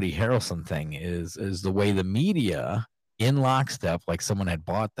about the Woody Harrelson thing is the way the media, in lockstep, like someone had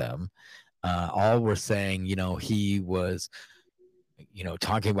bought them, all were saying, he was,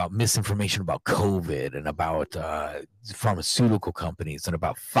 talking about misinformation about COVID and about pharmaceutical companies and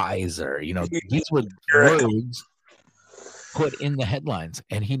about Pfizer. These were words put in the headlines,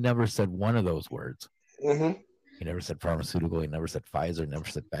 and he never said one of those words. Mm-hmm. He never said pharmaceutical. He never said Pfizer. Never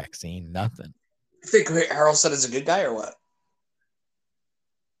said vaccine. Nothing. You think Harrelson is a good guy or what?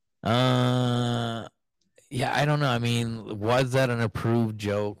 Yeah, I don't know. I mean, was that an approved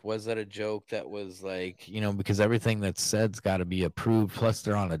joke? Was that a joke that was like, because everything that's said's got to be approved. Plus,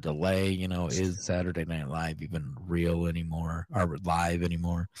 they're on a delay. Is Saturday Night Live even real anymore or live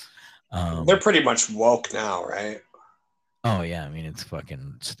anymore? They're pretty much woke now, right? Oh yeah, I mean, it's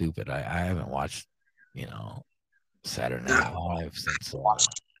fucking stupid. I haven't watched, Saturday Night Live since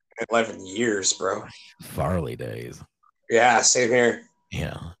 11 years, bro. Farley days. Yeah, same here.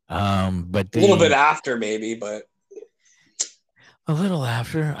 Yeah. But a little bit after, maybe, but a little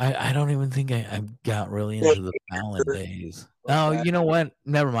after. I don't even think I got really into the Fallon days. Oh, you know what?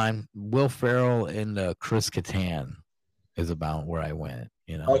 Never mind. Will Ferrell and Chris Kattan is about where I went.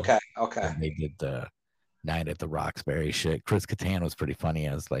 You know. Okay. And they did the Night at the Roxbury shit. Chris Kattan was pretty funny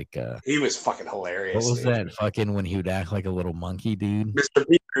as like he was fucking hilarious. What was that fucking when he would act like a little monkey dude? Mr.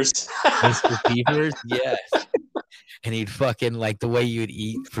 Peepers. Mr. Peepers, yes. And he'd fucking like the way you'd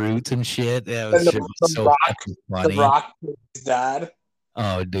eat fruits and shit. That was, so fucking funny. The Rock, his dad.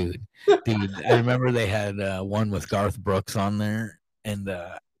 Oh, dude. I remember they had one with Garth Brooks on there, and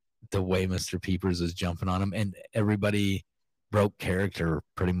the way Mr. Peepers was jumping on him, and everybody broke character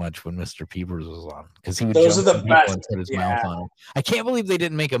pretty much when Mr. Peepers was on, because he would Those are the best. And put his mouth on him. I can't believe they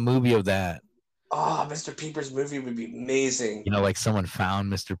didn't make a movie of that. Oh, Mr. Peepers movie would be amazing. You know, like someone found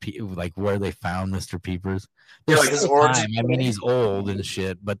Mr. like where they found Mr. Peepers. Yeah, like his origin. I mean, he's old and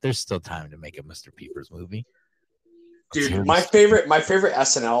shit, but there's still time to make a Mr. Peepers movie. Dude, my favorite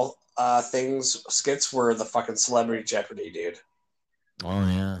SNL skits were the fucking Celebrity Jeopardy, dude. Oh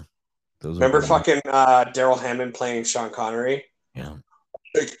yeah. Remember fucking Daryl Hammond playing Sean Connery? Yeah.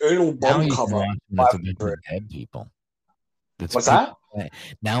 Like anal bum cover. Dead people. What's that?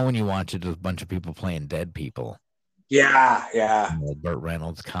 Now when you watch it, there's a bunch of people playing dead people. Yeah. You know, Burt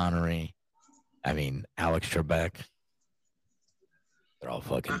Reynolds, Connery. I mean, Alex Trebek. They're all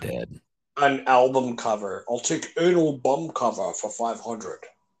fucking dead. An album cover. I'll take anal bum cover for $500.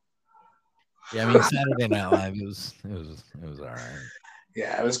 Yeah, I mean Saturday Night Live. It was all right.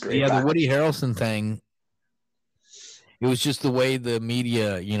 Yeah, it was great. Yeah, the Woody Harrelson thing. It was just the way the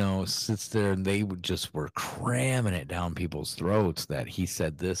media, you know, sits there and they were cramming it down people's throats that he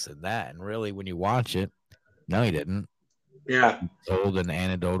said this and that. And really, when you watch it, no, he didn't. Yeah. He told an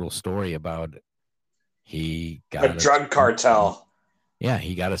anecdotal story about he got a drug cartel. Yeah,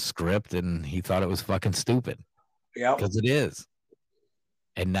 he got a script and he thought it was fucking stupid. Yeah. Because it is.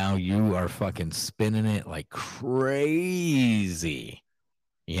 And now you are fucking spinning it like crazy,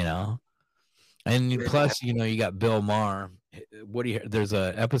 you know? And plus, you know, you got Bill Maher. There's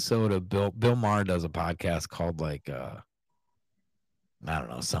a episode of Bill Maher does a podcast called like I don't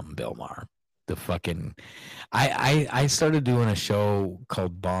know, something Bill Maher. The fucking I started doing a show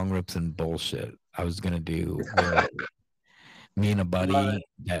called Bong Rips and Bullshit. I was gonna do me and a buddy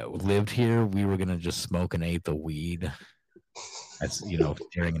that lived here, we were gonna just smoke and ate the weed. That's, you know,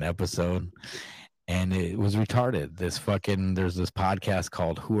 during an episode. And it was retarded. There's this podcast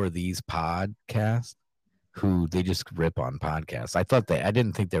called Who Are These Podcasts? Who they just rip on podcasts. I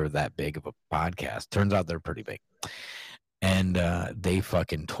didn't think they were that big of a podcast. Turns out they're pretty big. And they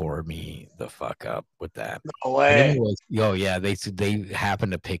fucking tore me the fuck up with that. No way. Oh yeah, they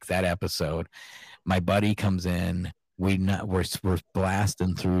happened to pick that episode. My buddy comes in. We're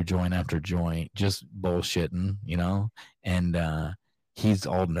blasting through joint after joint, just bullshitting, you know, and he's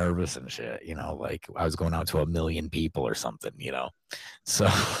all nervous and shit, you know, like I was going out to 1 million people or something, you know. So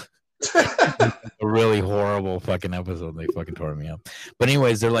a really horrible fucking episode. They fucking tore me up. But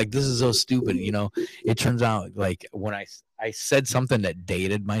anyways, they're like, this is so stupid, you know. It turns out like when I said something that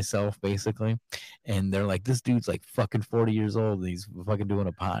dated myself basically, and they're like, this dude's like fucking 40 years old and he's fucking doing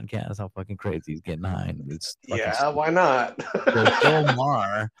a podcast. How fucking crazy. He's getting high. It's stupid. Why not? So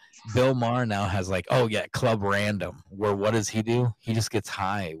Bill Maher now has like, oh yeah, Club Random, where what does he do? He just gets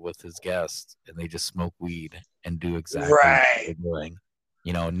high with his guests and they just smoke weed and do exactly what they're doing.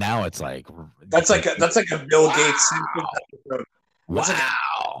 You know, now it's like that's like a Bill Gates episode.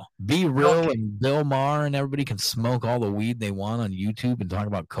 Wow. Be Real and Bill Maher and everybody can smoke all the weed they want on YouTube and talk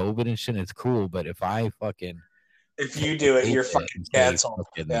about COVID and shit. It's cool, but if you do it, you're fucking canceled.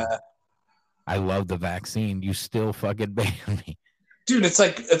 Yeah. I love the vaccine. You still fucking ban me. Dude, it's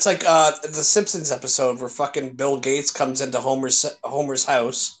like the Simpsons episode where fucking Bill Gates comes into Homer's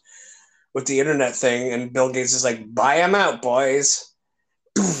house with the internet thing, and Bill Gates is like, buy him out, boys.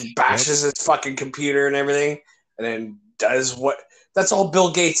 Bashes his fucking computer and everything, and then does what. That's all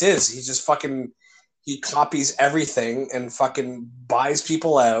Bill Gates is. He just fucking he copies everything and fucking buys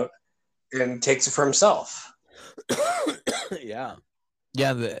people out and takes it for himself. Yeah.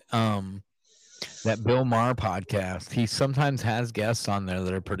 That Bill Maher podcast, he sometimes has guests on there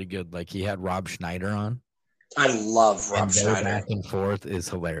that are pretty good. Like he had Rob Schneider on. I love Rob Schneider. Back and forth is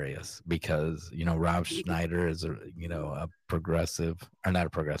hilarious because, you know, Rob Schneider is a progressive, or not a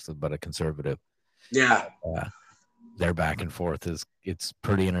progressive, but a conservative. Yeah. Their back and forth it's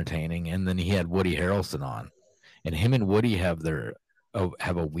pretty entertaining. And then he had Woody Harrelson on, and him and Woody have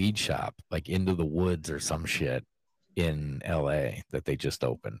a weed shop like Into the Woods or some shit in LA that they just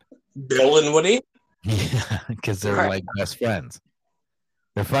opened. Bill and Woody? Yeah, because they're like best friends.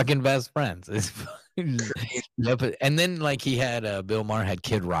 They're fucking best friends. And then like he had Bill Maher had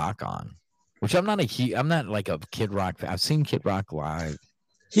Kid Rock on, which I'm not like a Kid Rock fan. I've seen Kid Rock live.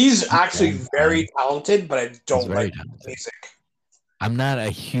 He's actually very talented, but I don't like music. I'm not a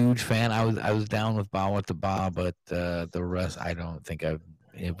huge fan. I was down with Bow at the Ba, but the rest I don't think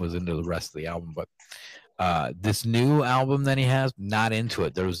it was into the rest of the album. But this new album that he has, not into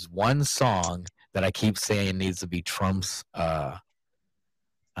it. There's one song that I keep saying needs to be Trump's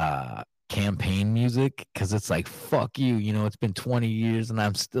campaign music, because it's like, fuck you, you know, it's been 20 years and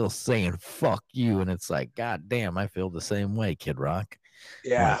I'm still saying fuck you, and it's like, god damn, I feel the same way, Kid Rock.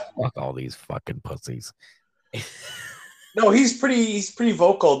 Yeah, like, fuck all these fucking pussies. No, he's pretty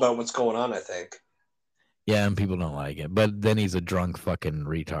vocal about what's going on, I think. Yeah, and people don't like it, but then he's a drunk fucking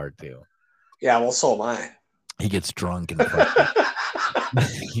retard too. Yeah, well, so am I. He gets drunk and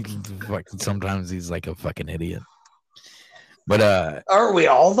sometimes he's like a fucking idiot. But aren't we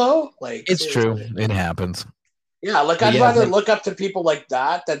all though? Like, it's true. It happens. Yeah, like I'd rather look up to people like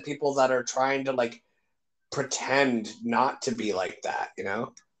that than people that are trying to like pretend not to be like that, you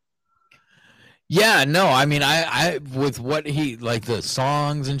know? Yeah, no, I mean, I with what he, like, the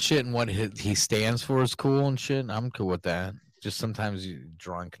songs and shit and what he stands for is cool and shit. I'm cool with that. Just sometimes you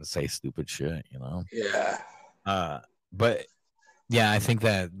drunk and say stupid shit, you know? Yeah. But yeah, I think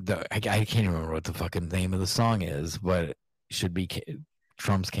that I can't even remember what the fucking name of the song is, but it should be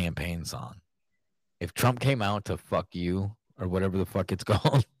Trump's campaign song. If Trump came out to fuck you or whatever the fuck it's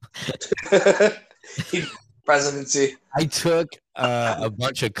called, presidency. I took a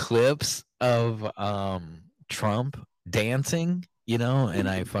bunch of clips of Trump dancing, you know, and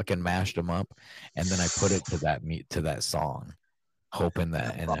I fucking mashed them up, and then I put it to that song, hoping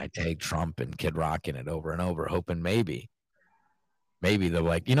that, and I tagged Trump and Kid Rock in it over and over, hoping maybe they're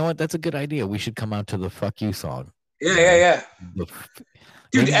like, you know what, that's a good idea. We should come out to the "Fuck You" song. Yeah.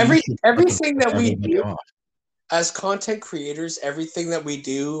 Dude, everything that we do as content creators, everything that we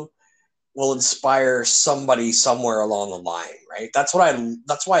do will inspire somebody somewhere along the line, right? That's why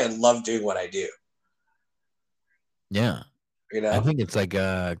I love doing what I do. Yeah. You know? I think it's like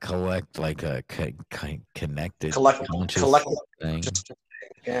a connected conscious thing.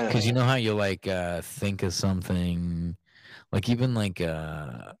 Yeah. Because you know how you like think of something, like even like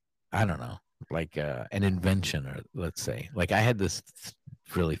I don't know, like an invention, or let's say, like I had this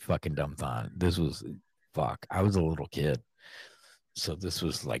really fucking dumb thought. This was I was a little kid. So this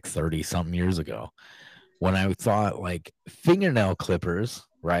was like 30 something years ago, when I thought like fingernail clippers,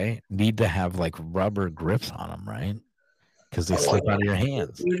 right, need to have like rubber grips on them, right? Because they slip out of your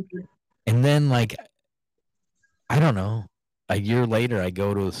hands. And then, like, I don't know, a year later, I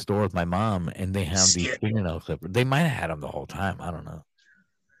go to a store with my mom and they have these fingernail clippers. They might have had them the whole time. I don't know.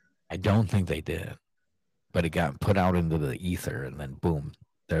 I don't think they did. But it got put out into the ether and then boom,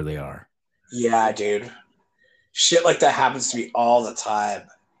 there they are. Yeah, dude. Shit like that happens to me all the time.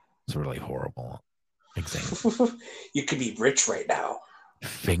 It's really horrible example. You could be rich right now.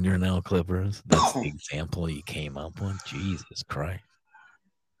 Fingernail clippers. That's the example you came up with. Jesus Christ.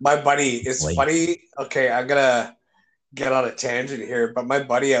 My buddy, it's funny. Okay, I'm gonna get on a tangent here, but my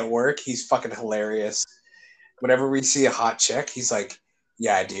buddy at work, he's fucking hilarious. Whenever we see a hot chick, he's like,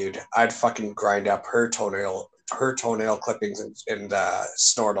 "Yeah, dude, I'd fucking grind up her toenail clippings and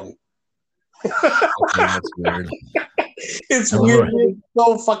snort them." That's weird. It's weird. It's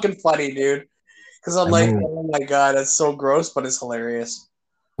so fucking funny, dude. Because I'm like, oh my god, that's so gross, but it's hilarious.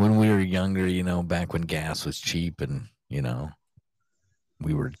 When we were younger, you know, back when gas was cheap, and you know,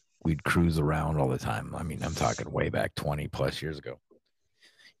 we'd cruise around all the time. I mean, I'm talking way back 20 plus years ago.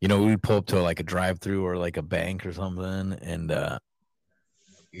 You know, we'd pull up to like a drive-through or like a bank or something, and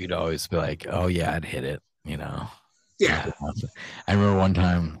you'd always be like, "Oh yeah, I'd hit it," you know. Yeah. I remember one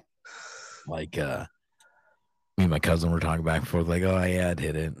time, like, me and my cousin were talking back and forth, like, "Oh yeah, I'd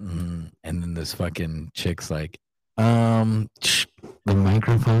hit it," and then this fucking chick's like, "The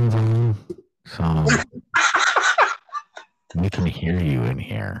microphone's on, so we can hear you in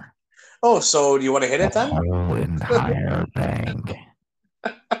here." Oh, so do you want to hit it then? The whole entire bank.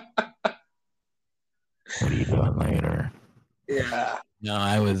 What are you doing later? Yeah. No,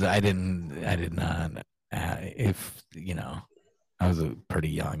 I did not. If you know, I was pretty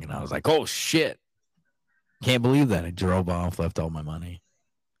young, and I was like, "Oh shit, can't believe that!" I drove off, left all my money.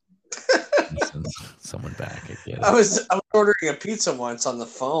 Someone back. I was ordering a pizza once on the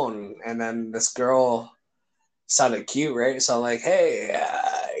phone, and then this girl sounded cute, right? So I'm like, "Hey,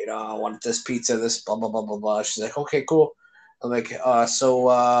 you know, I want this pizza, this blah blah blah blah blah." She's like, "Okay, cool." I'm like, "So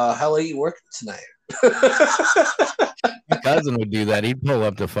how late are you working tonight?" My cousin would do that. He'd pull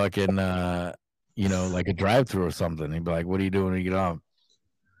up to fucking, you know, like a drive-through or something. He'd be like, "What are you doing when you get off?"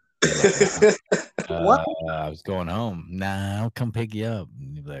 What? I was going home. Nah, I'll come pick you up.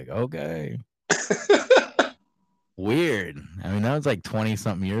 And you'd be like, "Okay." weird. I mean, that was like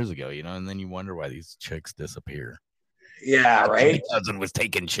 20-something years ago, you know, and then you wonder why these chicks disappear. Yeah, right? My cousin was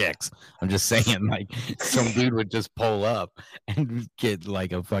taking chicks. I'm just saying, like, some dude would just pull up and get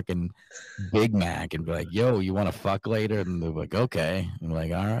like a fucking Big Mac and be like, yo, you want to fuck later? And they're like, okay. I'm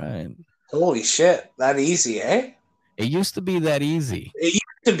like, all right. Holy shit. That easy, eh? It used to be that easy. It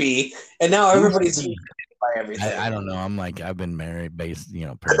used to be. And now everybody's by everything. I don't know. I'm like, I've been married,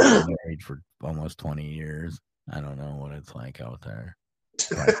 married for almost 20 years. I don't know what it's like out there.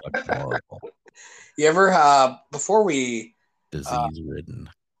 It's horrible. You ever, before we... Disease-ridden.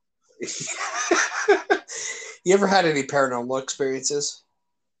 You ever had any paranormal experiences?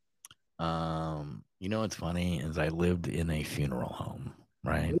 You know what's funny is I lived in a funeral home,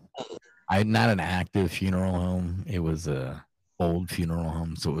 right? I'm not an active funeral home. It was a old funeral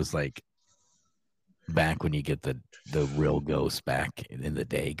home, so it was like back when you get the real ghosts back in the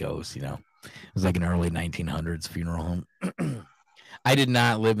day ghosts, you know. It was like an early 1900s funeral home. I did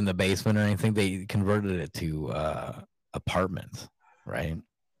not live in the basement or anything. They converted it to apartments, right?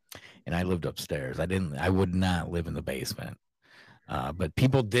 And I lived upstairs. I would not live in the basement. But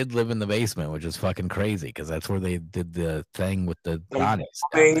people did live in the basement, which is fucking crazy because that's where they did the thing with the bodies.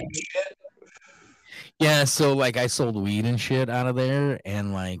 Yeah, so like I sold weed and shit out of there,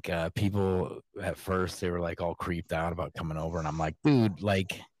 and like people at first they were like all creeped out about coming over, and I'm like, dude,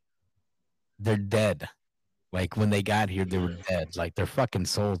 like they're dead. Like when they got here, they were dead. Like their fucking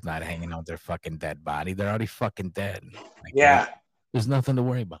soul's not hanging out with their fucking dead body. They're already fucking dead. Like, yeah, there's nothing to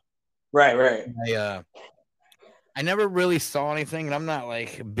worry about. Right. I never really saw anything, and I'm not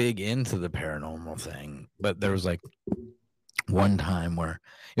like big into the paranormal thing, but there was like one time where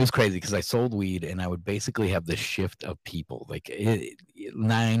it was crazy because I sold weed and I would basically have this shift of people like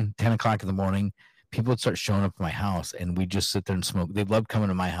 9-10 o'clock in the morning. People would start showing up at my house and we'd just sit there and smoke. They'd love coming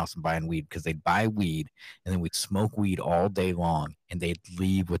to my house and buying weed because they'd buy weed and then we'd smoke weed all day long and they'd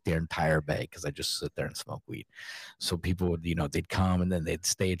leave with their entire bag because I just sit there and smoke weed. So people would, you know, they'd come and then they'd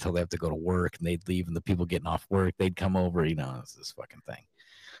stay until they have to go to work and they'd leave, and the people getting off work, they'd come over, you know, it's this fucking thing.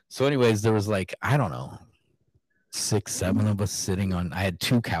 So anyways, there was like, I don't know, 6-7 of us sitting on, I had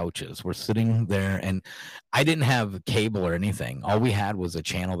 2 couches. We're sitting there and I didn't have cable or anything. All we had was a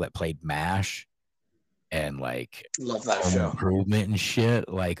channel that played MASH and like love that show, Improvement and shit.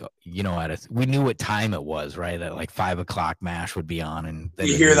 Like, you know, we knew what time it was, right? At like 5 o'clock MASH would be on, and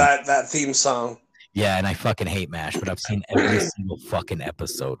you hear that theme song. Yeah, and I fucking hate MASH, but I've seen every single fucking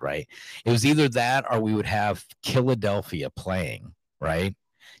episode, right? It was either that or we would have Philadelphia playing, right?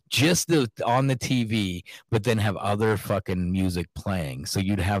 Just on the TV, but then have other fucking music playing. So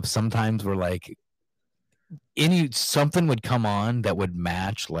you'd have sometimes where like something would come on that would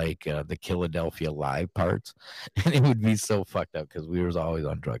match like the Philadelphia live parts, and it would be so fucked up because we was always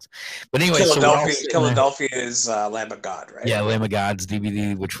on drugs. But anyway, Philadelphia is Lamb of God, right? Yeah, Lamb of God's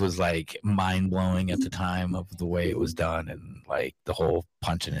DVD, which was like mind blowing at the time of the way it was done and like the whole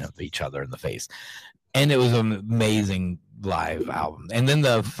punching of each other in the face. And it was an amazing live album. And then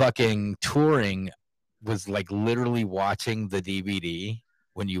the fucking touring was like literally watching the DVD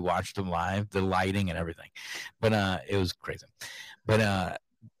when you watched them live, the lighting and everything. But it was crazy. But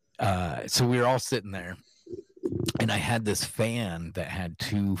so we were all sitting there, and I had this fan that had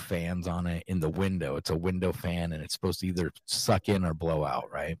 2 fans on it in the window. It's a window fan, and it's supposed to either suck in or blow out,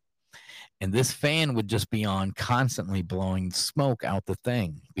 right? And this fan would just be on constantly blowing smoke out the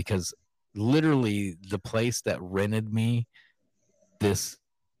thing because literally the place that rented me this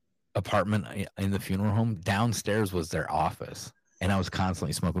apartment in the funeral home, downstairs was their office, and I was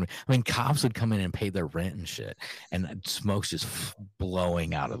constantly smoking. I mean, cops would come in and pay their rent and shit, and smoke's just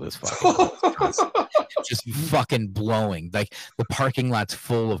blowing out of this fucking just fucking blowing. Like the parking lot's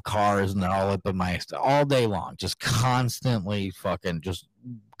full of cars and they're all up in my all day long, just constantly fucking just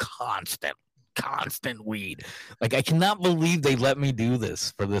constant weed. Like I cannot believe they let me do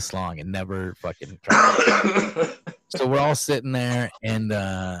this for this long and never fucking tried. So we're all sitting there, and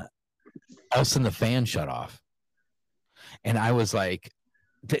all of a sudden the fan shut off, and I was like,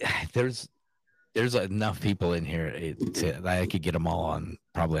 "There's enough people in here that I could get them all on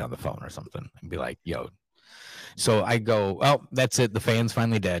probably on the phone or something and be like, yo." So I go, "Oh, that's it. The fan's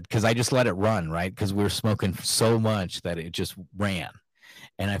finally dead," because I just let it run, right? Because we were smoking so much that it just ran.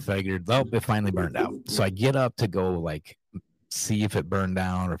 And I figured, oh, it finally burned out. So I get up to go like see if it burned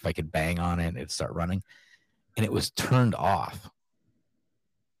down or if I could bang on it and it'd start running. And it was turned off.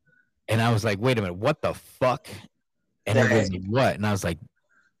 And I was like, wait a minute, what the fuck? And everybody's like, what? And I was like,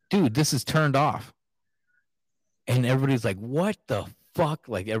 dude, this is turned off. And everybody's like, what the fuck?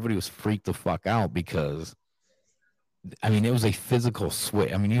 Like everybody was freaked the fuck out because, I mean, it was a physical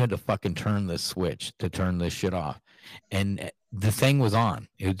switch. I mean, you had to fucking turn this switch to turn this shit off. and the thing was on.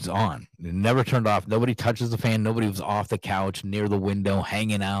 It was on. It never turned off. Nobody touches the fan. Nobody was off the couch near the window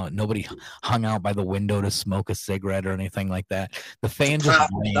hanging out. Nobody hung out by the window to smoke a cigarette or anything like that. The fan just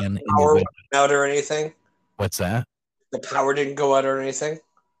ran. The power went out or anything? What's that? The power didn't go out or anything?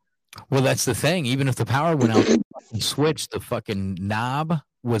 Well, that's the thing. Even if the power went out, the switch, the fucking knob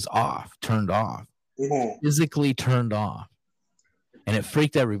was off, turned off, physically turned off. And it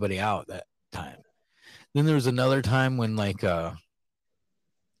freaked everybody out that time. Then there was another time when, like,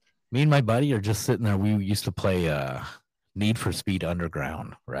 me and my buddy are just sitting there. We used to play Need for Speed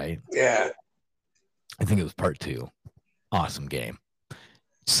Underground, right? Yeah. I think it was part 2. Awesome game.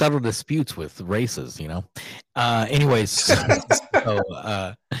 Subtle disputes with races, you know? Anyways, so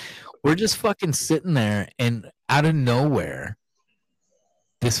we're just fucking sitting there, and out of nowhere,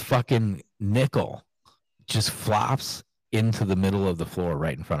 this fucking nickel just flops into the middle of the floor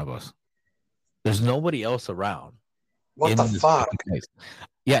right in front of us. There's nobody else around. What the fuck?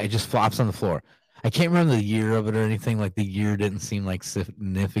 Yeah, it just flops on the floor. I can't remember the year of it or anything. Like, the year didn't seem like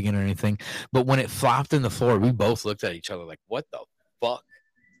significant or anything. But when it flopped in the floor, we both looked at each other like, what the fuck?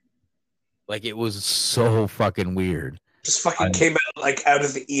 Like, it was so fucking weird. Just fucking came out, like, out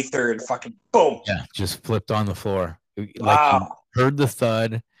of the ether and fucking boom. Yeah, just flipped on the floor. Wow. Like, you heard the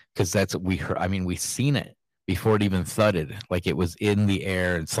thud, because that's what we heard. I mean, we seen it before it even thudded. Like, it was in the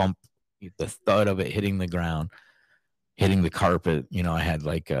air, and the thud of it hitting the ground, hitting the carpet. You know, I had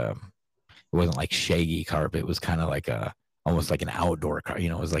like it wasn't like shaggy carpet. It was kind of like almost like an outdoor car. You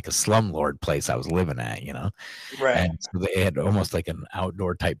know, it was like a slumlord place I was living at, you know? Right. And so they had almost like an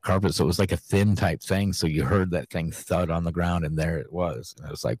outdoor type carpet. So it was like a thin type thing. So you heard that thing thud on the ground, and there it was. And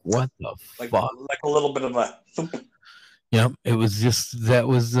it was like, what the fuck? Like a little bit of a... Yep. It was just, that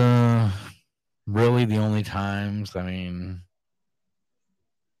was really the only times. I mean,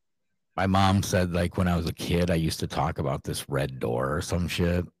 my mom said, like, when I was a kid, I used to talk about this red door or some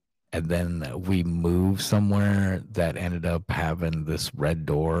shit. And then we moved somewhere that ended up having this red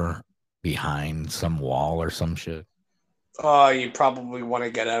door behind some wall or some shit. Oh, you probably want to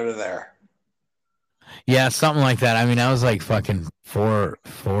get out of there. Yeah, something like that. I mean, I was like fucking four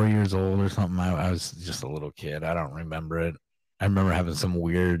years old or something. I was just a little kid. I don't remember it. I remember having some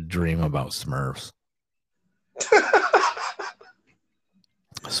weird dream about Smurfs.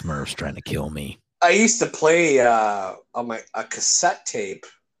 Smurfs trying to kill me. I used to play on a cassette tape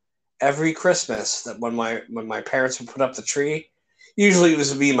every Christmas, that when my parents would put up the tree. Usually it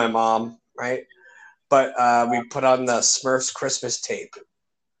was me and my mom, right? But we put on the Smurfs Christmas tape.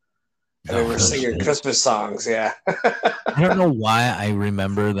 And we were singing Christmas songs, yeah. I don't know why I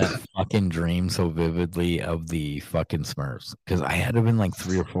remember that fucking dream so vividly of the fucking Smurfs. Because I had to have been like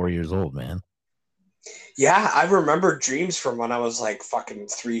 3 or 4 years old, man. Yeah, I remember dreams from when I was like fucking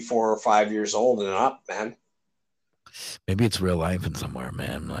 3, 4, or 5 years old and up, man. Maybe it's real life in somewhere,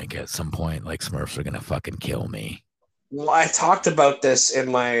 man. Like, at some point, like, Smurfs are gonna fucking kill me. Well, I talked about this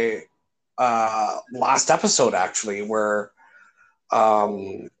in my last episode, actually, where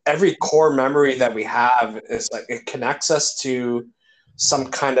every core memory that we have is like, it connects us to some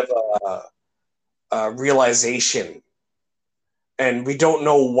kind of a realization, and we don't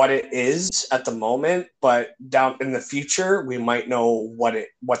know what it is at the moment, but down in the future we might know what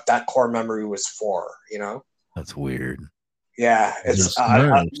that core memory was for, you know. That's weird. Yeah, it's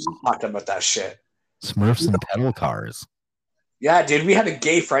I talked about that shit. Smurfs and pedal cars. Yeah, dude, we had a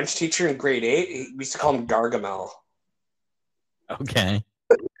gay French teacher in grade 8. We used to call him Gargamel. Okay.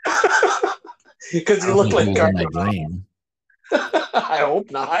 Because he looked like Gargamel. I hope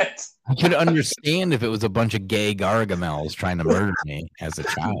not. I could understand if it was a bunch of gay Gargamels trying to murder me as a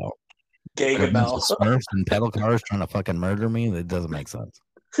child. Gay Gamel. Smurfs and pedal cars trying to fucking murder me? That doesn't make sense.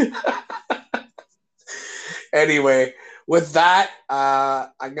 Anyway, with that,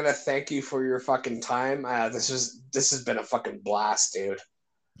 I'm gonna thank you for your fucking time. This has been a fucking blast, dude.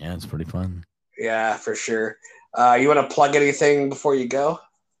 Yeah, it's pretty fun. Yeah, for sure. You want to plug anything before you go?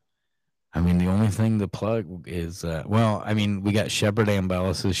 I mean, the only thing to plug is, we got Shepard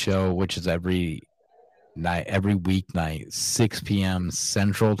Ambelis' show, which is every weeknight, 6 p.m.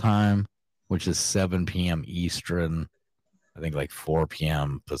 Central Time, which is 7 p.m. Eastern. I think like 4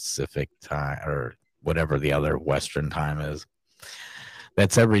 p.m. Pacific Time, or whatever the other Western time is.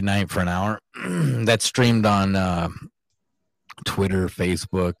 That's every night for an hour. That's streamed on Twitter,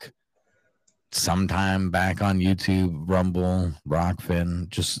 Facebook, sometime back on YouTube, Rumble, Rockfin.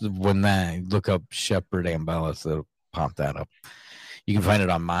 Just when that, look up Shepard Ambelis, it'll pop that up. You can find it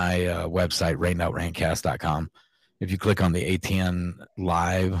on my website, rainoutRantcast.com. If you click on the ATN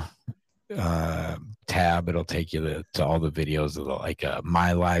Live tab, it'll take you to all the videos of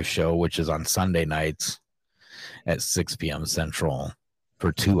my live show, which is on Sunday nights, at 6 p.m. Central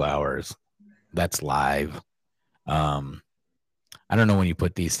for 2 hours. That's live. I don't know when you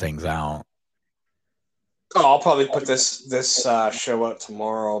put these things out. Oh, I'll probably put this show out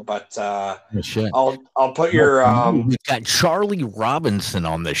tomorrow, but I'll put your we've got Charlie Robinson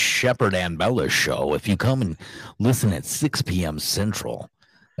on the Shepherd and Bella show. If you come and listen at 6 p.m. Central,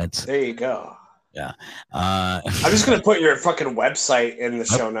 there you go. Yeah. I'm just gonna put your fucking website in the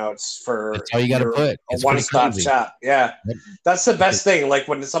show notes for that's all you gotta put. A one-stop shop. Yeah. That's the best thing. Like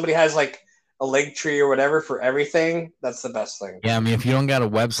when somebody has like a link tree or whatever for everything, that's the best thing. Yeah, I mean, if you don't got a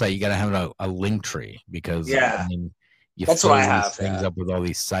website, you got to have a link tree because I mean, that's what I have. Things up with all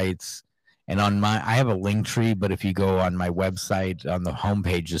these sites, and I have a link tree. But if you go on my website on the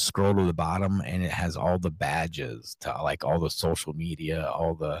homepage, just scroll to the bottom, and it has all the badges to like all the social media,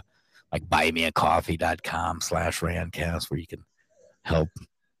 all the like buymeacoffee.com/Randcast where you can help,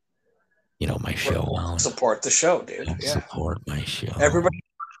 my show out. Support the show, dude. Yeah. Support my show. Everybody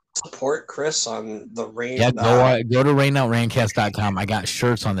support Chris on the Rain. Yeah, go to rainoutRandcast.com. I got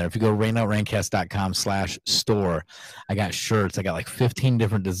shirts on there. If you go to rainoutRandcast.com/store, I got shirts. I got like 15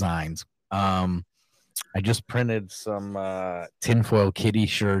 different designs. I just printed some tinfoil kitty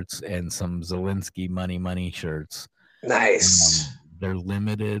shirts and some Zelensky money shirts. Nice. They're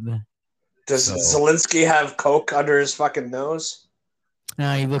limited. Does Zelensky have Coke under his fucking nose?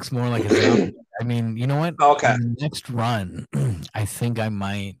 No, he looks more like a zombie. I mean, you know what? Okay. Next run, I think I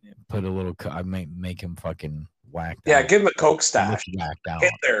might put a little. I might make him fucking whacked. Yeah, out. Give him a Coke stash. Whacked out.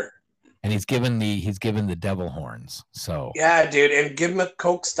 Hitler. And he's given the devil horns. So yeah, dude, and give him a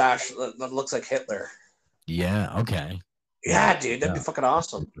Coke stash that looks like Hitler. Yeah. Okay. Yeah, dude, that'd be fucking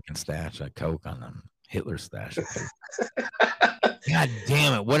awesome. Fucking stash a Coke on them. Hitler stash. God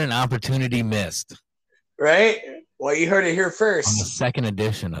damn it! What an opportunity missed. Right. Well, you heard it here first. On the second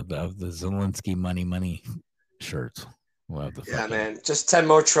edition of the Zelensky money shirts. We'll man. Just 10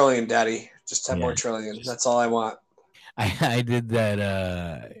 more trillion, Daddy. Just 10 more trillion. That's all I want. I did that.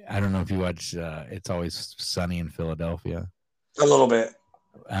 I don't know if you watch It's Always Sunny in Philadelphia. A little bit.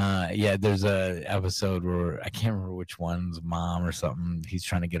 Yeah, there's a episode where I can't remember which one's mom or something. He's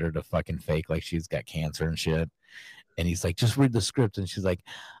trying to get her to fucking fake like she's got cancer and shit. And he's like, just read the script. And she's like,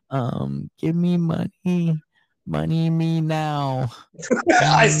 give me money me now.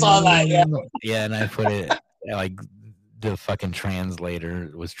 I saw that. Yeah. Yeah, and I put it like the fucking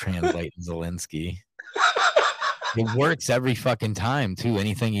translator was translating Zelensky. It works every fucking time too.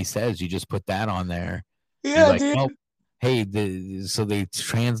 Anything he says, you just put that on there. Yeah, like, dude. Oh, hey, so they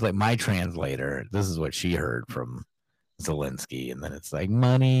translate my translator. This is what she heard from Zelensky, and then it's like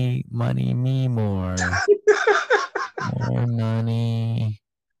money me more, more money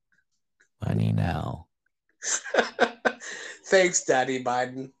now. Thanks, Daddy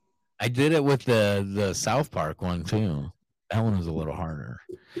Biden. I did it with the South Park one too. That one was a little harder.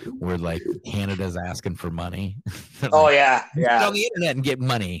 Where like Canada's asking for money. Oh yeah. Get on the internet and get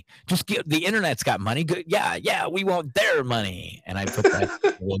money. Just get the internet's got money. Good. Yeah. We want their money. And I put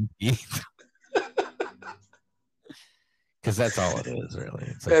that one because that's all it is, really.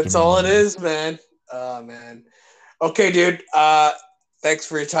 It's like, that's all it is, man. Oh man. Okay, dude. Thanks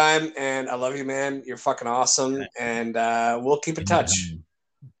for your time, and I love you, man. You're fucking awesome, and we'll keep in touch.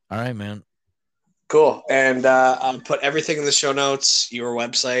 All right, man. Cool. And I'll put everything in the show notes, your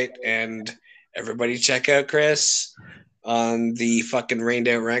website, and everybody check out Chris on the fucking Rained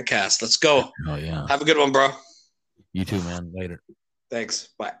Out Rantcast. Let's go. Oh, yeah. Have a good one, bro. You too, man. Later. Thanks.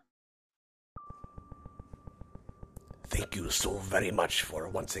 Bye. Thank you so very much for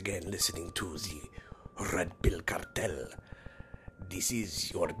once again listening to the Red Pill Cartel. This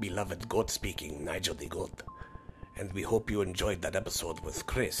is your beloved goat speaking, Nigel the Goat. And we hope you enjoyed that episode with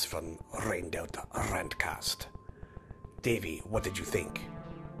Chris from Rained Out Rantcast. Davey, what did you think?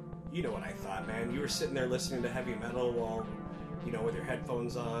 You know what I thought, man. You were sitting there listening to heavy metal while, with your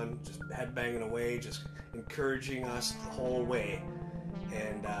headphones on, just headbanging away, just encouraging us the whole way.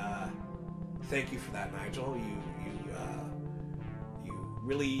 And thank you for that, Nigel. You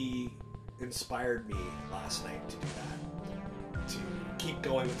really inspired me last night to do that, to keep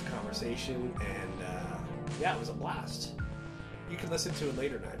going with the conversation, and it was a blast. You can listen to it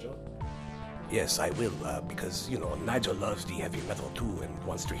later, Nigel. Yes, I will, because, Nigel loves the heavy metal too and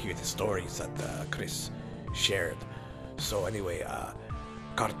wants to hear the stories that Chris shared. So anyway,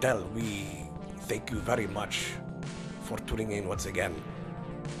 Cartel, we thank you very much for tuning in once again.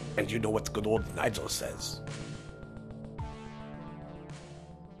 And you know what good old Nigel says.